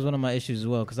 But that was one of my issues as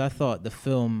well, because I thought the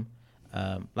film,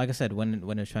 like I said, when it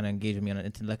was trying to engage with me on an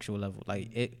intellectual level, like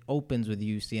it opens with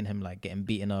you seeing him like getting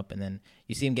beaten up, and then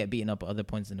you see him get beaten up at other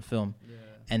points in the film. Yeah.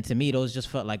 And to me, those just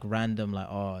felt like random, like,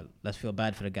 oh, let's feel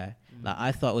bad for the guy. Like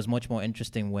I thought it was much more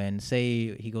interesting when,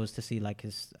 say, he goes to see like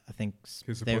his, I think,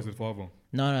 His supposed father.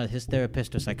 no, his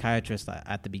therapist or psychiatrist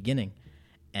at the beginning.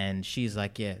 And she's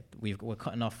like, yeah, we're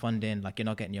cutting off funding, like you're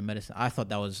not getting your medicine. I thought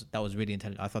that was really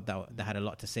intelligent. I thought that had a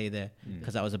lot to say there,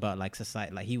 because that was about like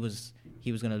society. Like he was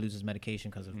gonna lose his medication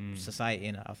because of society,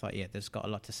 and I thought, yeah, there's got a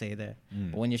lot to say there.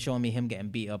 But when you're showing me him getting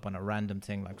beat up on a random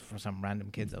thing, like for some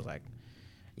random kids, I was like,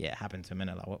 yeah, it happened to him.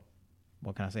 And like,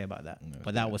 what can I say about that? Yeah.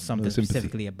 But that was something sympathy.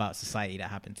 specifically about society that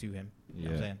happened to him. You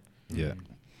know what I'm saying? Yeah.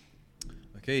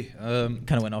 Okay.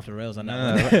 Kind of went off the rails on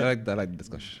that Nah, one. I like the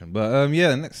discussion. But yeah,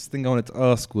 the next thing I wanted to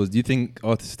ask was, do you think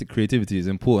artistic creativity is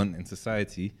important in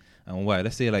society, and why?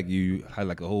 Let's say like you had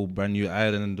like a whole brand new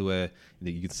island where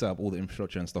you could set up all the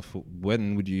infrastructure and stuff.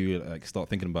 When would you like start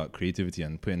thinking about creativity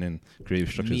and putting in creative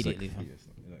structures? Immediately.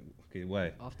 Okay,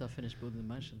 why? After I finished building the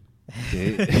mansion.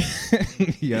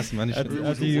 Okay. Yes, man.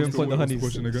 After you import the honeys.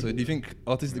 Question again? So do you think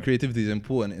artistic creativity is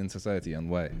important in society, and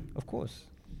why? Of course.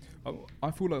 I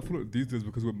feel like these days,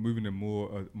 because we're moving in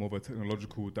more of a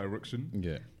technological direction.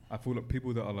 Yeah. I feel like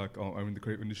people that are like are in the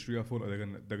creative industry, I feel like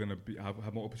they're gonna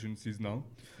have more opportunities now.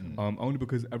 Only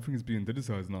because everything is being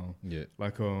digitized now. Yeah.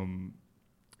 Like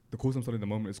the course I'm studying at the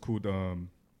moment is called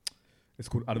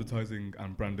advertising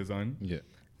and brand design. Yeah.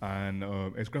 And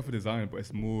it's graphic design, but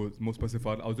it's more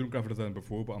specified. I was doing graphic design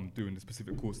before, but I'm doing the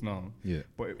specific course now. Yeah.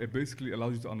 But it basically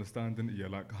allows you to understand,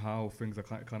 like how things are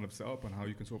kind of set up and how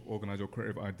you can sort of organize your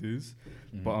creative ideas.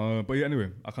 But yeah,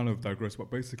 anyway, I kind of digress. But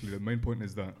basically, the main point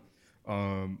is that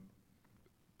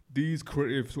these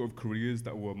creative sort of careers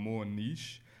that were more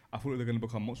niche, I feel like they're going to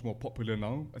become much more popular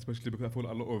now, especially because I feel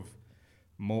like a lot of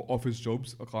more office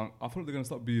jobs I feel like they're going to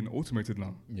start being automated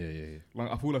now. Yeah.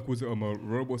 Like I feel like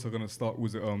robots are going to start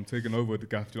taking over the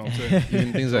gaff, do you know what I'm saying?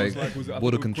 Even things So like it's I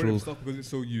border think with creative controls. stuff, because it's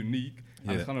so unique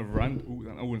and Yeah. it's kind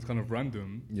of it's kind of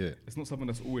random. Yeah. It's not something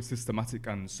that's always systematic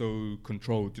and so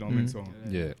controlled, do you know what I mean? So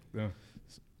Yeah. yeah.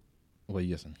 What are you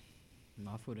guessing?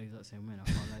 No, I feel the exact same way.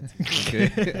 I can't lie to you.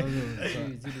 Okay.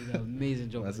 Zulu did an amazing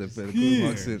job. That's I a just- better Yeah.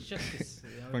 Mark said.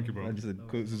 Thank you, bro. I just said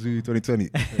quote Suzuki 2020.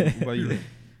 What about you?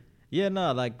 Yeah,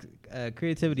 no, like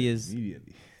creativity is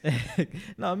Immediately.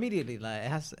 no, immediately. Like it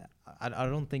has. I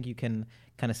don't think you can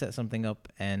kind of set something up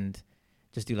and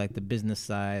just do like the business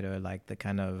side or like the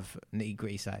kind of nitty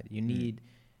gritty side. You need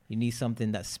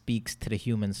something that speaks to the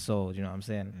human soul. You know what I'm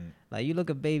saying? Like you look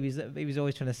at babies. Babies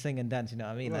always trying to sing and dance. You know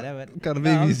what I mean? Like, What kind of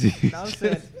babies is he? I'm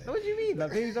saying, what do you mean?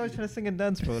 Like babies always trying to sing and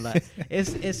dance, bro. Like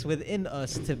it's within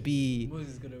us to be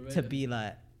Moses gonna read to it. be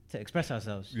like to express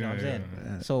ourselves. You know what I'm Yeah, saying?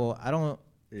 yeah. So I don't.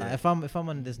 Yeah. Like if I'm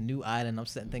on this new island, I'm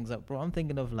setting things up, bro. I'm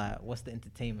thinking of like, what's the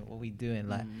entertainment? What we doing?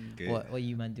 Like, Okay. what are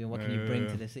you man doing? What can you bring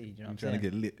to the city? Do you know I'm what I'm trying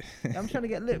to saying? get lit. I'm trying to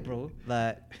get lit, bro.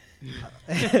 Like,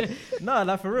 no,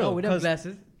 like for real. Oh, with them 'cause-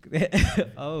 glasses.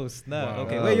 oh snap! Wow.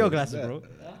 Okay, where are your glasses, That- bro?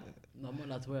 No, I'm not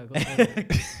allowed to wear. I got them.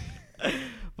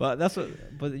 But that's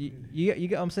what. But you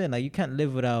get what I'm saying. Like, you can't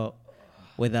live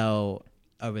without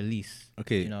a release.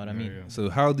 Okay. You know what I Yeah, mean? yeah. So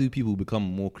how do people become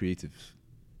more creative?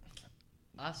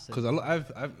 Because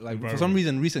I've like for some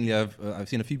reason recently I've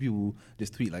seen a few people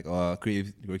just tweet like,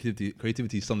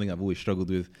 creativity is something I've always struggled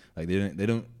with. Like they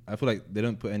don't I feel like they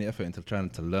don't put any effort into trying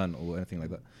to learn or anything like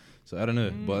that. So I don't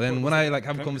know. But then when I like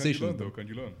have a conversation, Can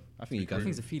you learn? I think you I can. think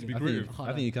it's a feeling. be I creative. think-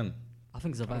 I think you can. I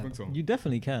think it's a I don't vibe. think so. You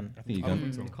definitely can. I think you I don't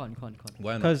can. think so. You can't.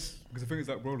 Why not? Because Because the thing is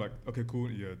like, bro, like, okay,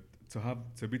 cool, yeah.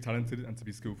 To be talented and to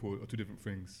be skillful are two different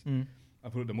things. I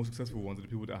feel like the most successful ones are the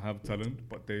people that have talent,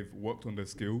 but they've worked on their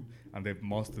skill and they've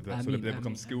mastered that, so that they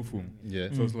become skillful. Yeah.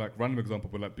 So it's like random example,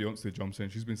 but like Beyonce, you know what I'm saying,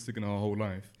 she's been singing her whole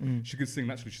life. She can sing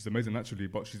naturally. She's amazing naturally,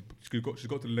 but she's got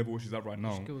to the level where she's at right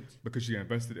now Skilled. because she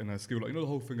invested in her skill. Like, you know the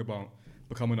whole thing about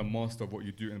becoming a master of what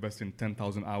you do, investing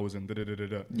 10,000 hours and da da da da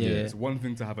da. Yeah. It's one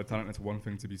thing to have a talent. It's one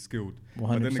thing to be skilled.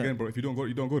 But then 100%. again, bro, if you don't got it,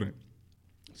 you don't got it.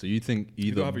 So you think don't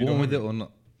either have it, you born don't with have it or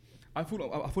not? I feel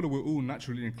like we're all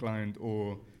naturally inclined,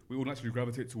 or we all naturally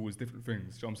gravitate towards different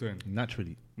things. Do you know what I'm saying?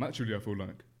 Naturally. Naturally, I feel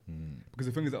like. Because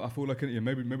the thing is that I feel like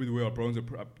maybe the way our brains are,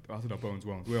 I said our bones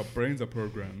well, the way our brains are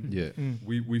programmed, Yeah.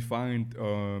 we find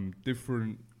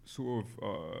different sort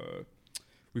of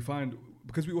we find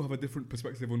because we all have a different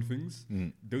perspective on things.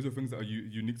 Those are things that are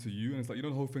unique to you, and it's like, you know,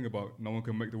 the whole thing about no one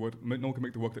can make the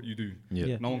work that you do.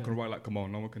 Yeah. No one can write like Kamal.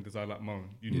 No one can design like Mo.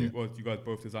 You guys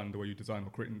both design the way you design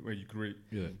or create the way you create.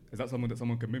 Yeah. Is that someone that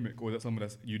someone can mimic, or is that someone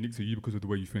that's unique to you because of the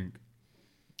way you think?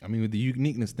 I mean, with the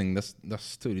uniqueness thing,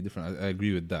 that's totally different. I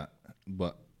agree with that.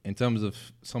 But in terms of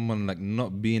someone like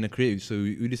not being a creative, so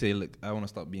we just say, look, I want to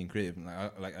start being creative.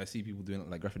 Like I see people doing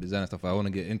like graphic design and stuff. I want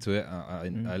to get into it.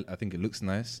 I think it looks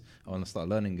nice. I want to start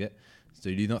learning it.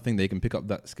 So do you not think they can pick up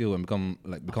that skill and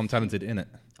become talented in it?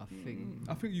 I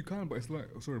think you can, but it's like,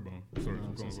 sorry, bro. Sorry,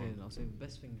 I'll say the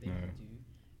best thing they can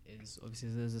do is obviously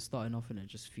there's a starting off and then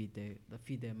just feed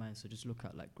their mind. So just look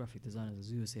at like graphic designers,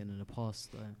 as you were saying in the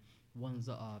past, ones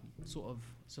that are sort of,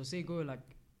 so say go like,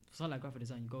 something like graphic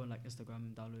design, you go on like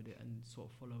Instagram, download it, and sort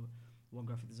of follow one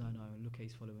graphic designer, look at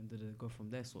his following, go from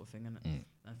there sort of thing,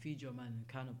 and feed your mind, and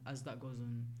kind of as that goes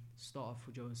on, start off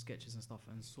with your own sketches and stuff,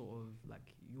 and sort of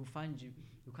like you'll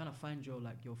kind of find your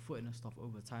like your footing and stuff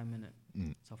over time,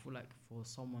 innit? So I feel like for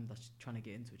someone that's trying to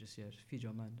get into it, just feed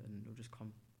your mind, and it'll just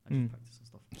come and just practice and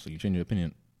stuff. So you change your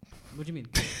opinion? What do you mean?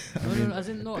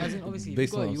 no, as in obviously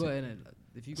Based if on you got in it. Like,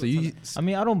 if you got so you, talent. I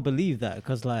mean, I don't believe that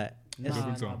because like.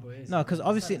 Nah, because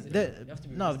obviously,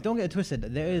 don't get it twisted.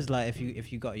 There is like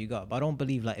if you got, you got. But I don't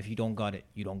believe like if you don't got it,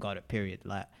 you don't got it. Period.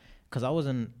 Like, because I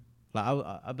wasn't like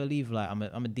I believe like I'm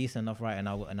a decent enough writer, and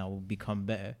I will become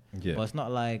better. Yeah. But it's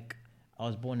not like I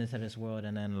was born into this world,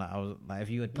 and then like I was like if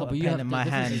you had No, put but a you pen have in the my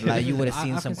difference hand, is- like you would have I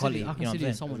seen some consider- quality. I You know what I'm consider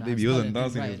saying? someone that maybe has he wasn't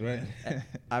talent in dancing, writing. right?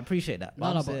 I appreciate that. No,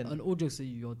 I'm but saying- an all jokes say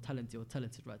you're talented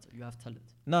writer. You have talent.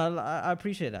 no, I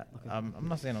appreciate that. I'm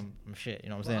not saying I'm shit. You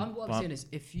know what I'm saying? What But I'm saying is,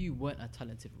 if you weren't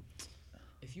talented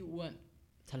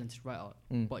writer,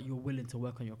 but you're willing to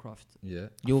work on your craft, Yeah.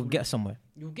 you'll get somewhere.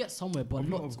 you'll get somewhere. But Not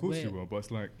not of course where, you will, but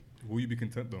it's like, will you be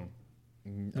content though?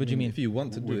 What do you mean? If you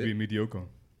want to do Would be it, mediocre.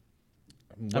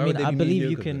 why I would mean, they I be believe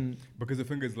you mediocre can. Because the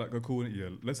thing is, like, cool. Yeah.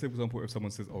 Let's say, for example, if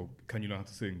someone says, "Oh, can you learn how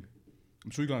to sing?" I'm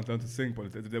sure you can learn how to sing,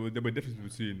 but there would be a difference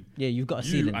between Yeah, you've got a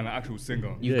you ceiling. and an actual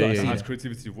singer. You've Yeah, got yeah, a that ceiling. has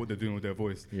creativity of what they're doing with their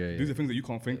voice. Yeah, These yeah. are things that you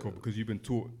can't think of because you've been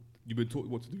taught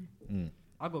what to do.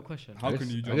 I got a question. How can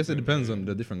you? I guess it jump in? depends on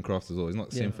the different crafts as well. It's not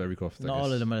the same Yeah. for every craft. I Not all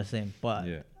guess. of them are the same, but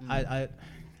Yeah.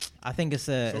 I think it's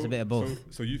a bit of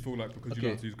both. So you feel like because you Okay.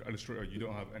 know how to use Illustrator, you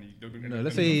don't have any. No,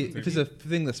 let's say if it's a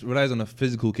thing that relies on a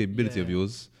physical capability of Yeah.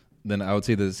 yours, then I would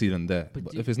say there's a ceiling there. But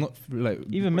But do- if it's not like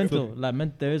Even mental,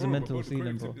 like there is a mental the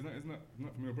ceiling, creative- bro. Isn't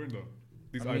that from your brain though?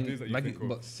 These I mean, ideas that you like think of.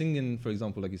 but singing, for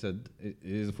example, like you said, it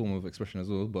is a form of expression as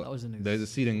well. That But was an there's a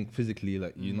ceiling physically,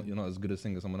 like you're not as good as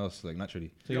singing as someone else, like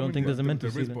naturally. So you don't think there's a mental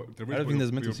ceiling? I don't think there's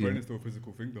a mental Your brain ceiling. is still a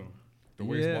physical thing though. The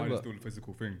way Yeah, it's wired is but- still a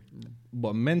physical thing.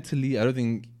 But mentally, I don't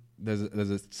think there's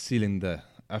a ceiling there.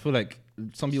 I feel like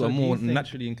some people So are do you more think-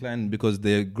 naturally inclined because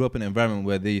they grew up in an environment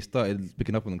where they started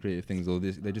picking up on creative things, or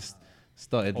they just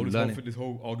started learning. This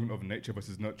whole argument of nature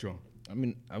versus nurture. I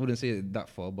mean, I wouldn't say it that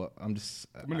far, but I'm just.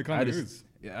 I mean, it kind of just- is.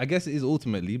 Yeah, I guess it is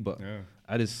ultimately, but Yeah.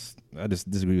 I just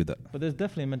disagree with that. But there's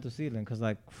definitely a mental ceiling because,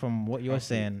 like, from what you're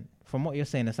saying,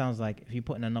 it sounds like if you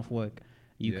put in enough work,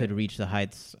 you Yeah. could reach the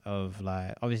heights of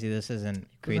like. Obviously, this isn't It doesn't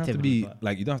have to creativity. be but-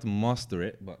 like you don't have to master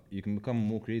it, but you can become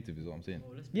more creative. Is what I'm saying.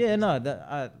 yeah, no,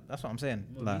 that's what I'm saying.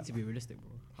 No, we Like, need to be realistic,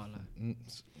 bro. Can't lie.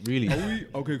 Really, Are we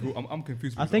okay? Cool. I'm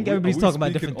confused. I with think this. Are everybody's are talking about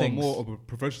speaking different on more things. of a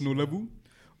professional level,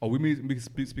 or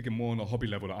speaking more on a hobby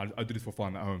level? Like I do this for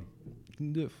fun at home. You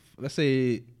can do it let's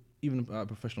say even at a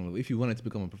professional level, if you wanted to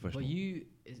become a professional. But you,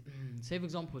 say for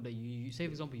example that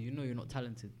you know you're not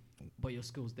talented, but your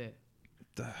skills there.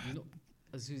 You know,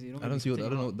 as Susie, you're not I gonna don't be see what I taking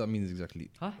don't know out- what that means exactly.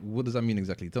 Huh? What does that mean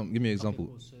exactly? Give me an example.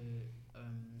 Okay, cool.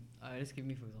 So, let's give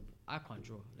me for example. I can't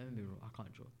draw. Let me be real. I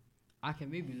can't draw. I can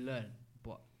maybe learn,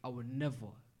 but I would never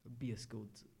be as skilled.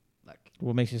 Like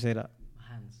what makes you say that? my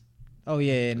hands. Oh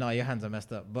yeah, no, your hands are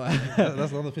messed up, but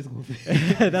That's another physical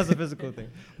thing. that's a physical thing.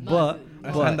 No, But,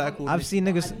 it's- hand but eye I've coordination. seen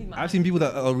niggas. I need my I've seen people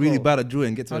that are really bad at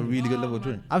drawing get to a really good level of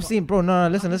drawing. I've seen, bro. No,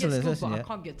 listen, I can get skilled, listen. but Yeah. I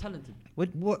can't get talented. What?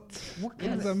 What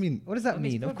Yes. does that mean? What does that That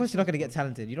makes mean? Of perfect course, you're not gonna sense, get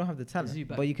talented. You don't have the talent, you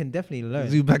back. but you can definitely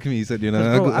learn. You back me, you said, you know.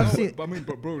 Because, bro, I I've got- seen. But I mean,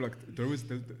 but bro, like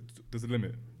there's a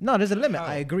limit. No, there's a limit.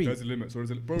 I agree. There's a limit. So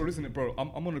bro, listen, bro.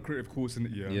 I'm on a creative course in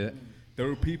it. Yeah. There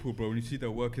are people, bro, when you see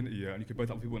their work in it, and you compare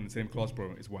that with people in the same class,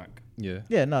 bro, it's whack. Yeah.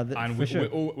 Yeah, no, And for we're, sure.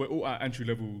 we're all at entry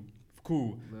level.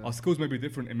 Cool. Our skills may be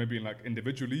different and maybe like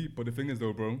individually, but the thing is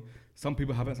though, bro, some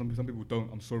people have it, some people don't.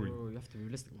 I'm sorry. Bro, you have to be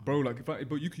realistic, man. Bro, like,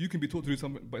 but you can be taught to do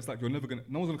something, but it's like you're never gonna.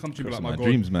 No one's gonna come to you and be Crossing like, my my God,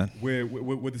 dreams, man.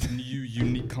 We're this new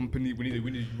unique company. We need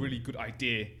a really good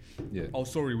idea. Yeah. Oh,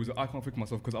 sorry, I can't think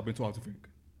myself because I've been taught how to think.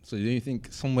 So do you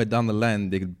think somewhere down the line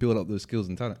they could build up those skills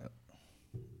and talent?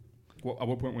 At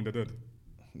what point when they're dead?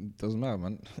 Doesn't matter,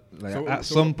 man. Like So- at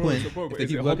so some bro, point, so bro, if they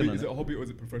is it keep a working hobby? on Is it, it a hobby or is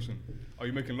it profession? Are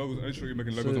you making logos? Are you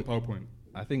making logos So- on PowerPoint?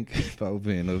 I think that would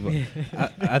be, you know,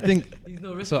 but I think. He's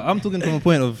no risk. So I'm talking from a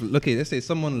point of, okay, let's say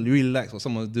someone really likes what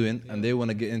someone's doing and they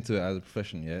want to get into it as a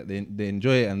profession. Yeah, they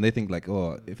enjoy it and they think like,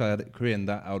 oh, if I had a career in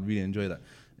that, I would really enjoy that.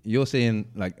 You're saying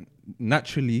like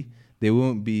naturally they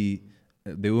won't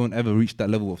ever reach that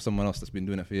level of someone else that's been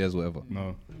doing it for years or whatever.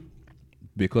 No.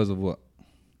 Because of what?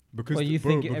 Because Well, you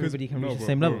think everybody can reach the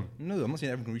same level? No, I'm not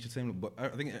saying everyone can reach the same level, but I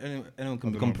think anyone can I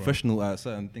become don't know, bro. professional at a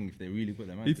certain thing if they really put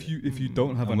their mind to If it. you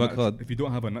don't have And work hard. if you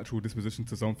don't have a natural disposition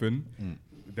to something,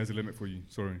 there's a limit for you.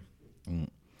 Sorry.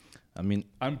 I mean,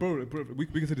 And bro, we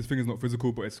can say this thing is not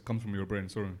physical, but it comes from your brain.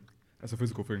 Sorry, that's a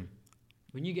physical thing.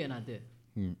 When you get an idea,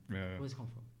 Yeah. where does it come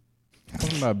from? not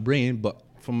from my brain, but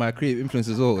from my creative influence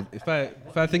as well. If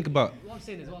I think about, What I'm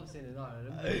saying is, no,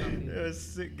 you're a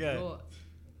sick guy.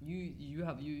 you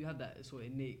have that sort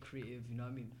of innate creative, you know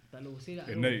what I mean? That little, say that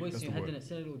Innate, little voice that's in the your head, word. and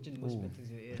say that little gin whisper things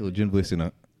in your ear. little gin voice, you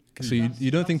know. So you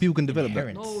That's- don't think people can develop that?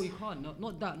 inherent. No, you can't.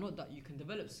 Not that. You can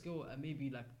develop skill and maybe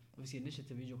like obviously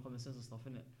initiative, use your common sense and stuff,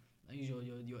 innit? And use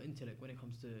your intellect when it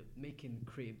comes to making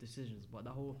creative decisions. But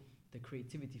the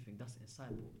creativity thing, that's inside,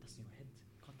 bro. That's in your head.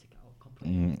 Can't take it out. Can't put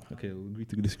it out. Okay, we'll agree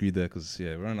to disagree there because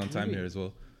we're running on time here as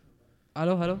well.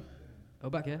 Hello. Oh,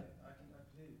 back here.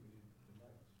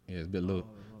 Yeah, it's a bit low,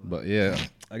 but yeah,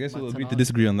 I guess we'll But agree to tonight-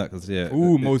 disagree on that because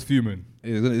Ooh, most fuming.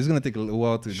 it's gonna take a little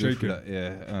while to go Shake through it. that.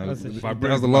 Yeah, That's a that shake. was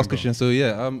Vibrate the the last mango. question. So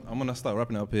yeah, I'm gonna start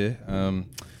wrapping it up here.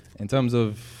 In terms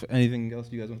of anything else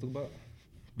you guys want to talk about?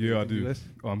 Yeah, I You do. guys?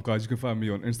 Guys, you can find me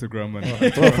on Instagram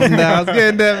and Well, from there, I was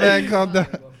getting there, man. Calm down.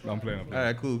 I'm playing. All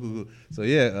right, cool. So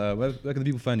yeah, where can the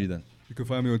people find you then? You can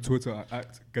find me on Twitter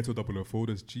at Ghetto004.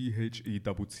 That's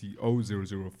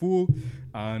GHETTO004.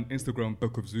 And Instagram,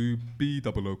 Book of Zoo,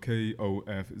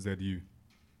 BOOKOFZU.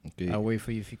 Okay. I'll wait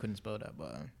for you if you couldn't spell that,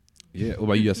 but Yeah. What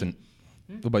about you, Yasin?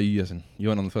 What about you, Yasin? You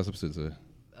weren't on the first episode, so.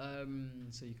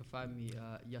 So you can find me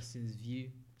Yasin's View.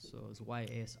 So it's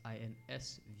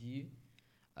YASINS View.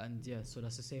 And yeah, so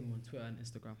that's the same on Twitter and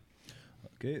Instagram.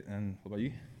 Okay, and what about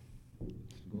you?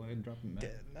 Go ahead and drop him, man.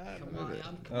 Come on,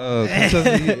 Oh,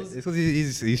 it's because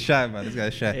he's shy, man. This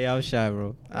guy's shy. yeah, I'm shy,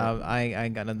 bro. I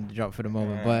ain't got nothing to drop for the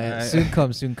moment, but Alright.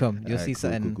 soon come. You'll see Alright,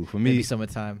 something. cool. For maybe me,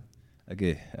 summertime.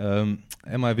 okay.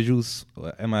 MI Visuals,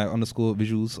 or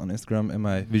MI_Visuals on Instagram,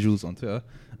 MI Visuals on Twitter.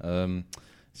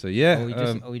 So yeah.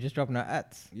 We just dropping our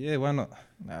ads. Yeah, why not?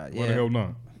 Why the Yeah. hell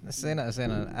not? Say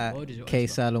that What is your at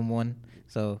Insta? KSalum1.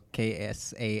 So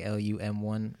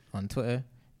KSALUM1 on Twitter.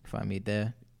 Find me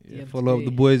there. Yeah, DM follow up today.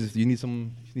 the boys if you need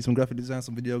some graphic design,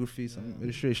 some videography, some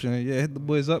illustration. Yeah, hit the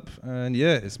boys up. And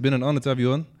yeah, it's been an honor to have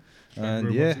you on. Thank And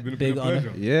you very yeah, much. It's been a big honor.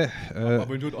 pleasure. yeah.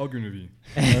 I've enjoyed arguing with you.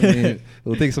 I mean,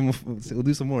 we'll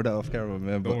do some more of that off camera,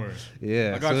 man. Don't But worry.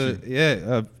 yeah, I got so you.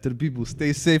 yeah, to the people,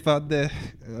 stay safe out there.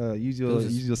 Use your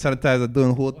sanitizer.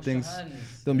 Don't hoard Wash things. your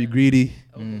hands. Don't be greedy.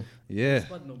 Mm. Yeah.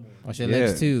 Spud no more. Wash your Yeah.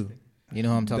 legs too. You know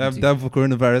who I'm talking to. Dab for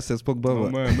coronavirus, says Pogba. Oh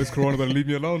man, Miss Corona better leave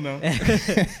me alone now.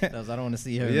 Because I don't want to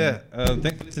see her. Yeah.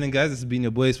 Thanks for listening, guys. This has been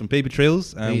your boys from Paper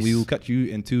Trails, and Peace. we will catch you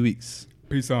in 2 weeks.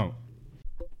 Peace out.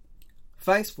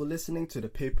 Thanks for listening to the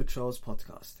Paper Trails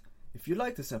podcast. If you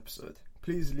like this episode,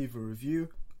 please leave a review,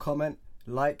 comment,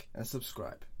 like, and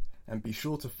subscribe. And be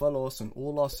sure to follow us on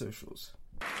all our socials.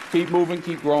 Keep moving,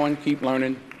 keep growing, keep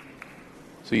learning.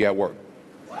 See you at work.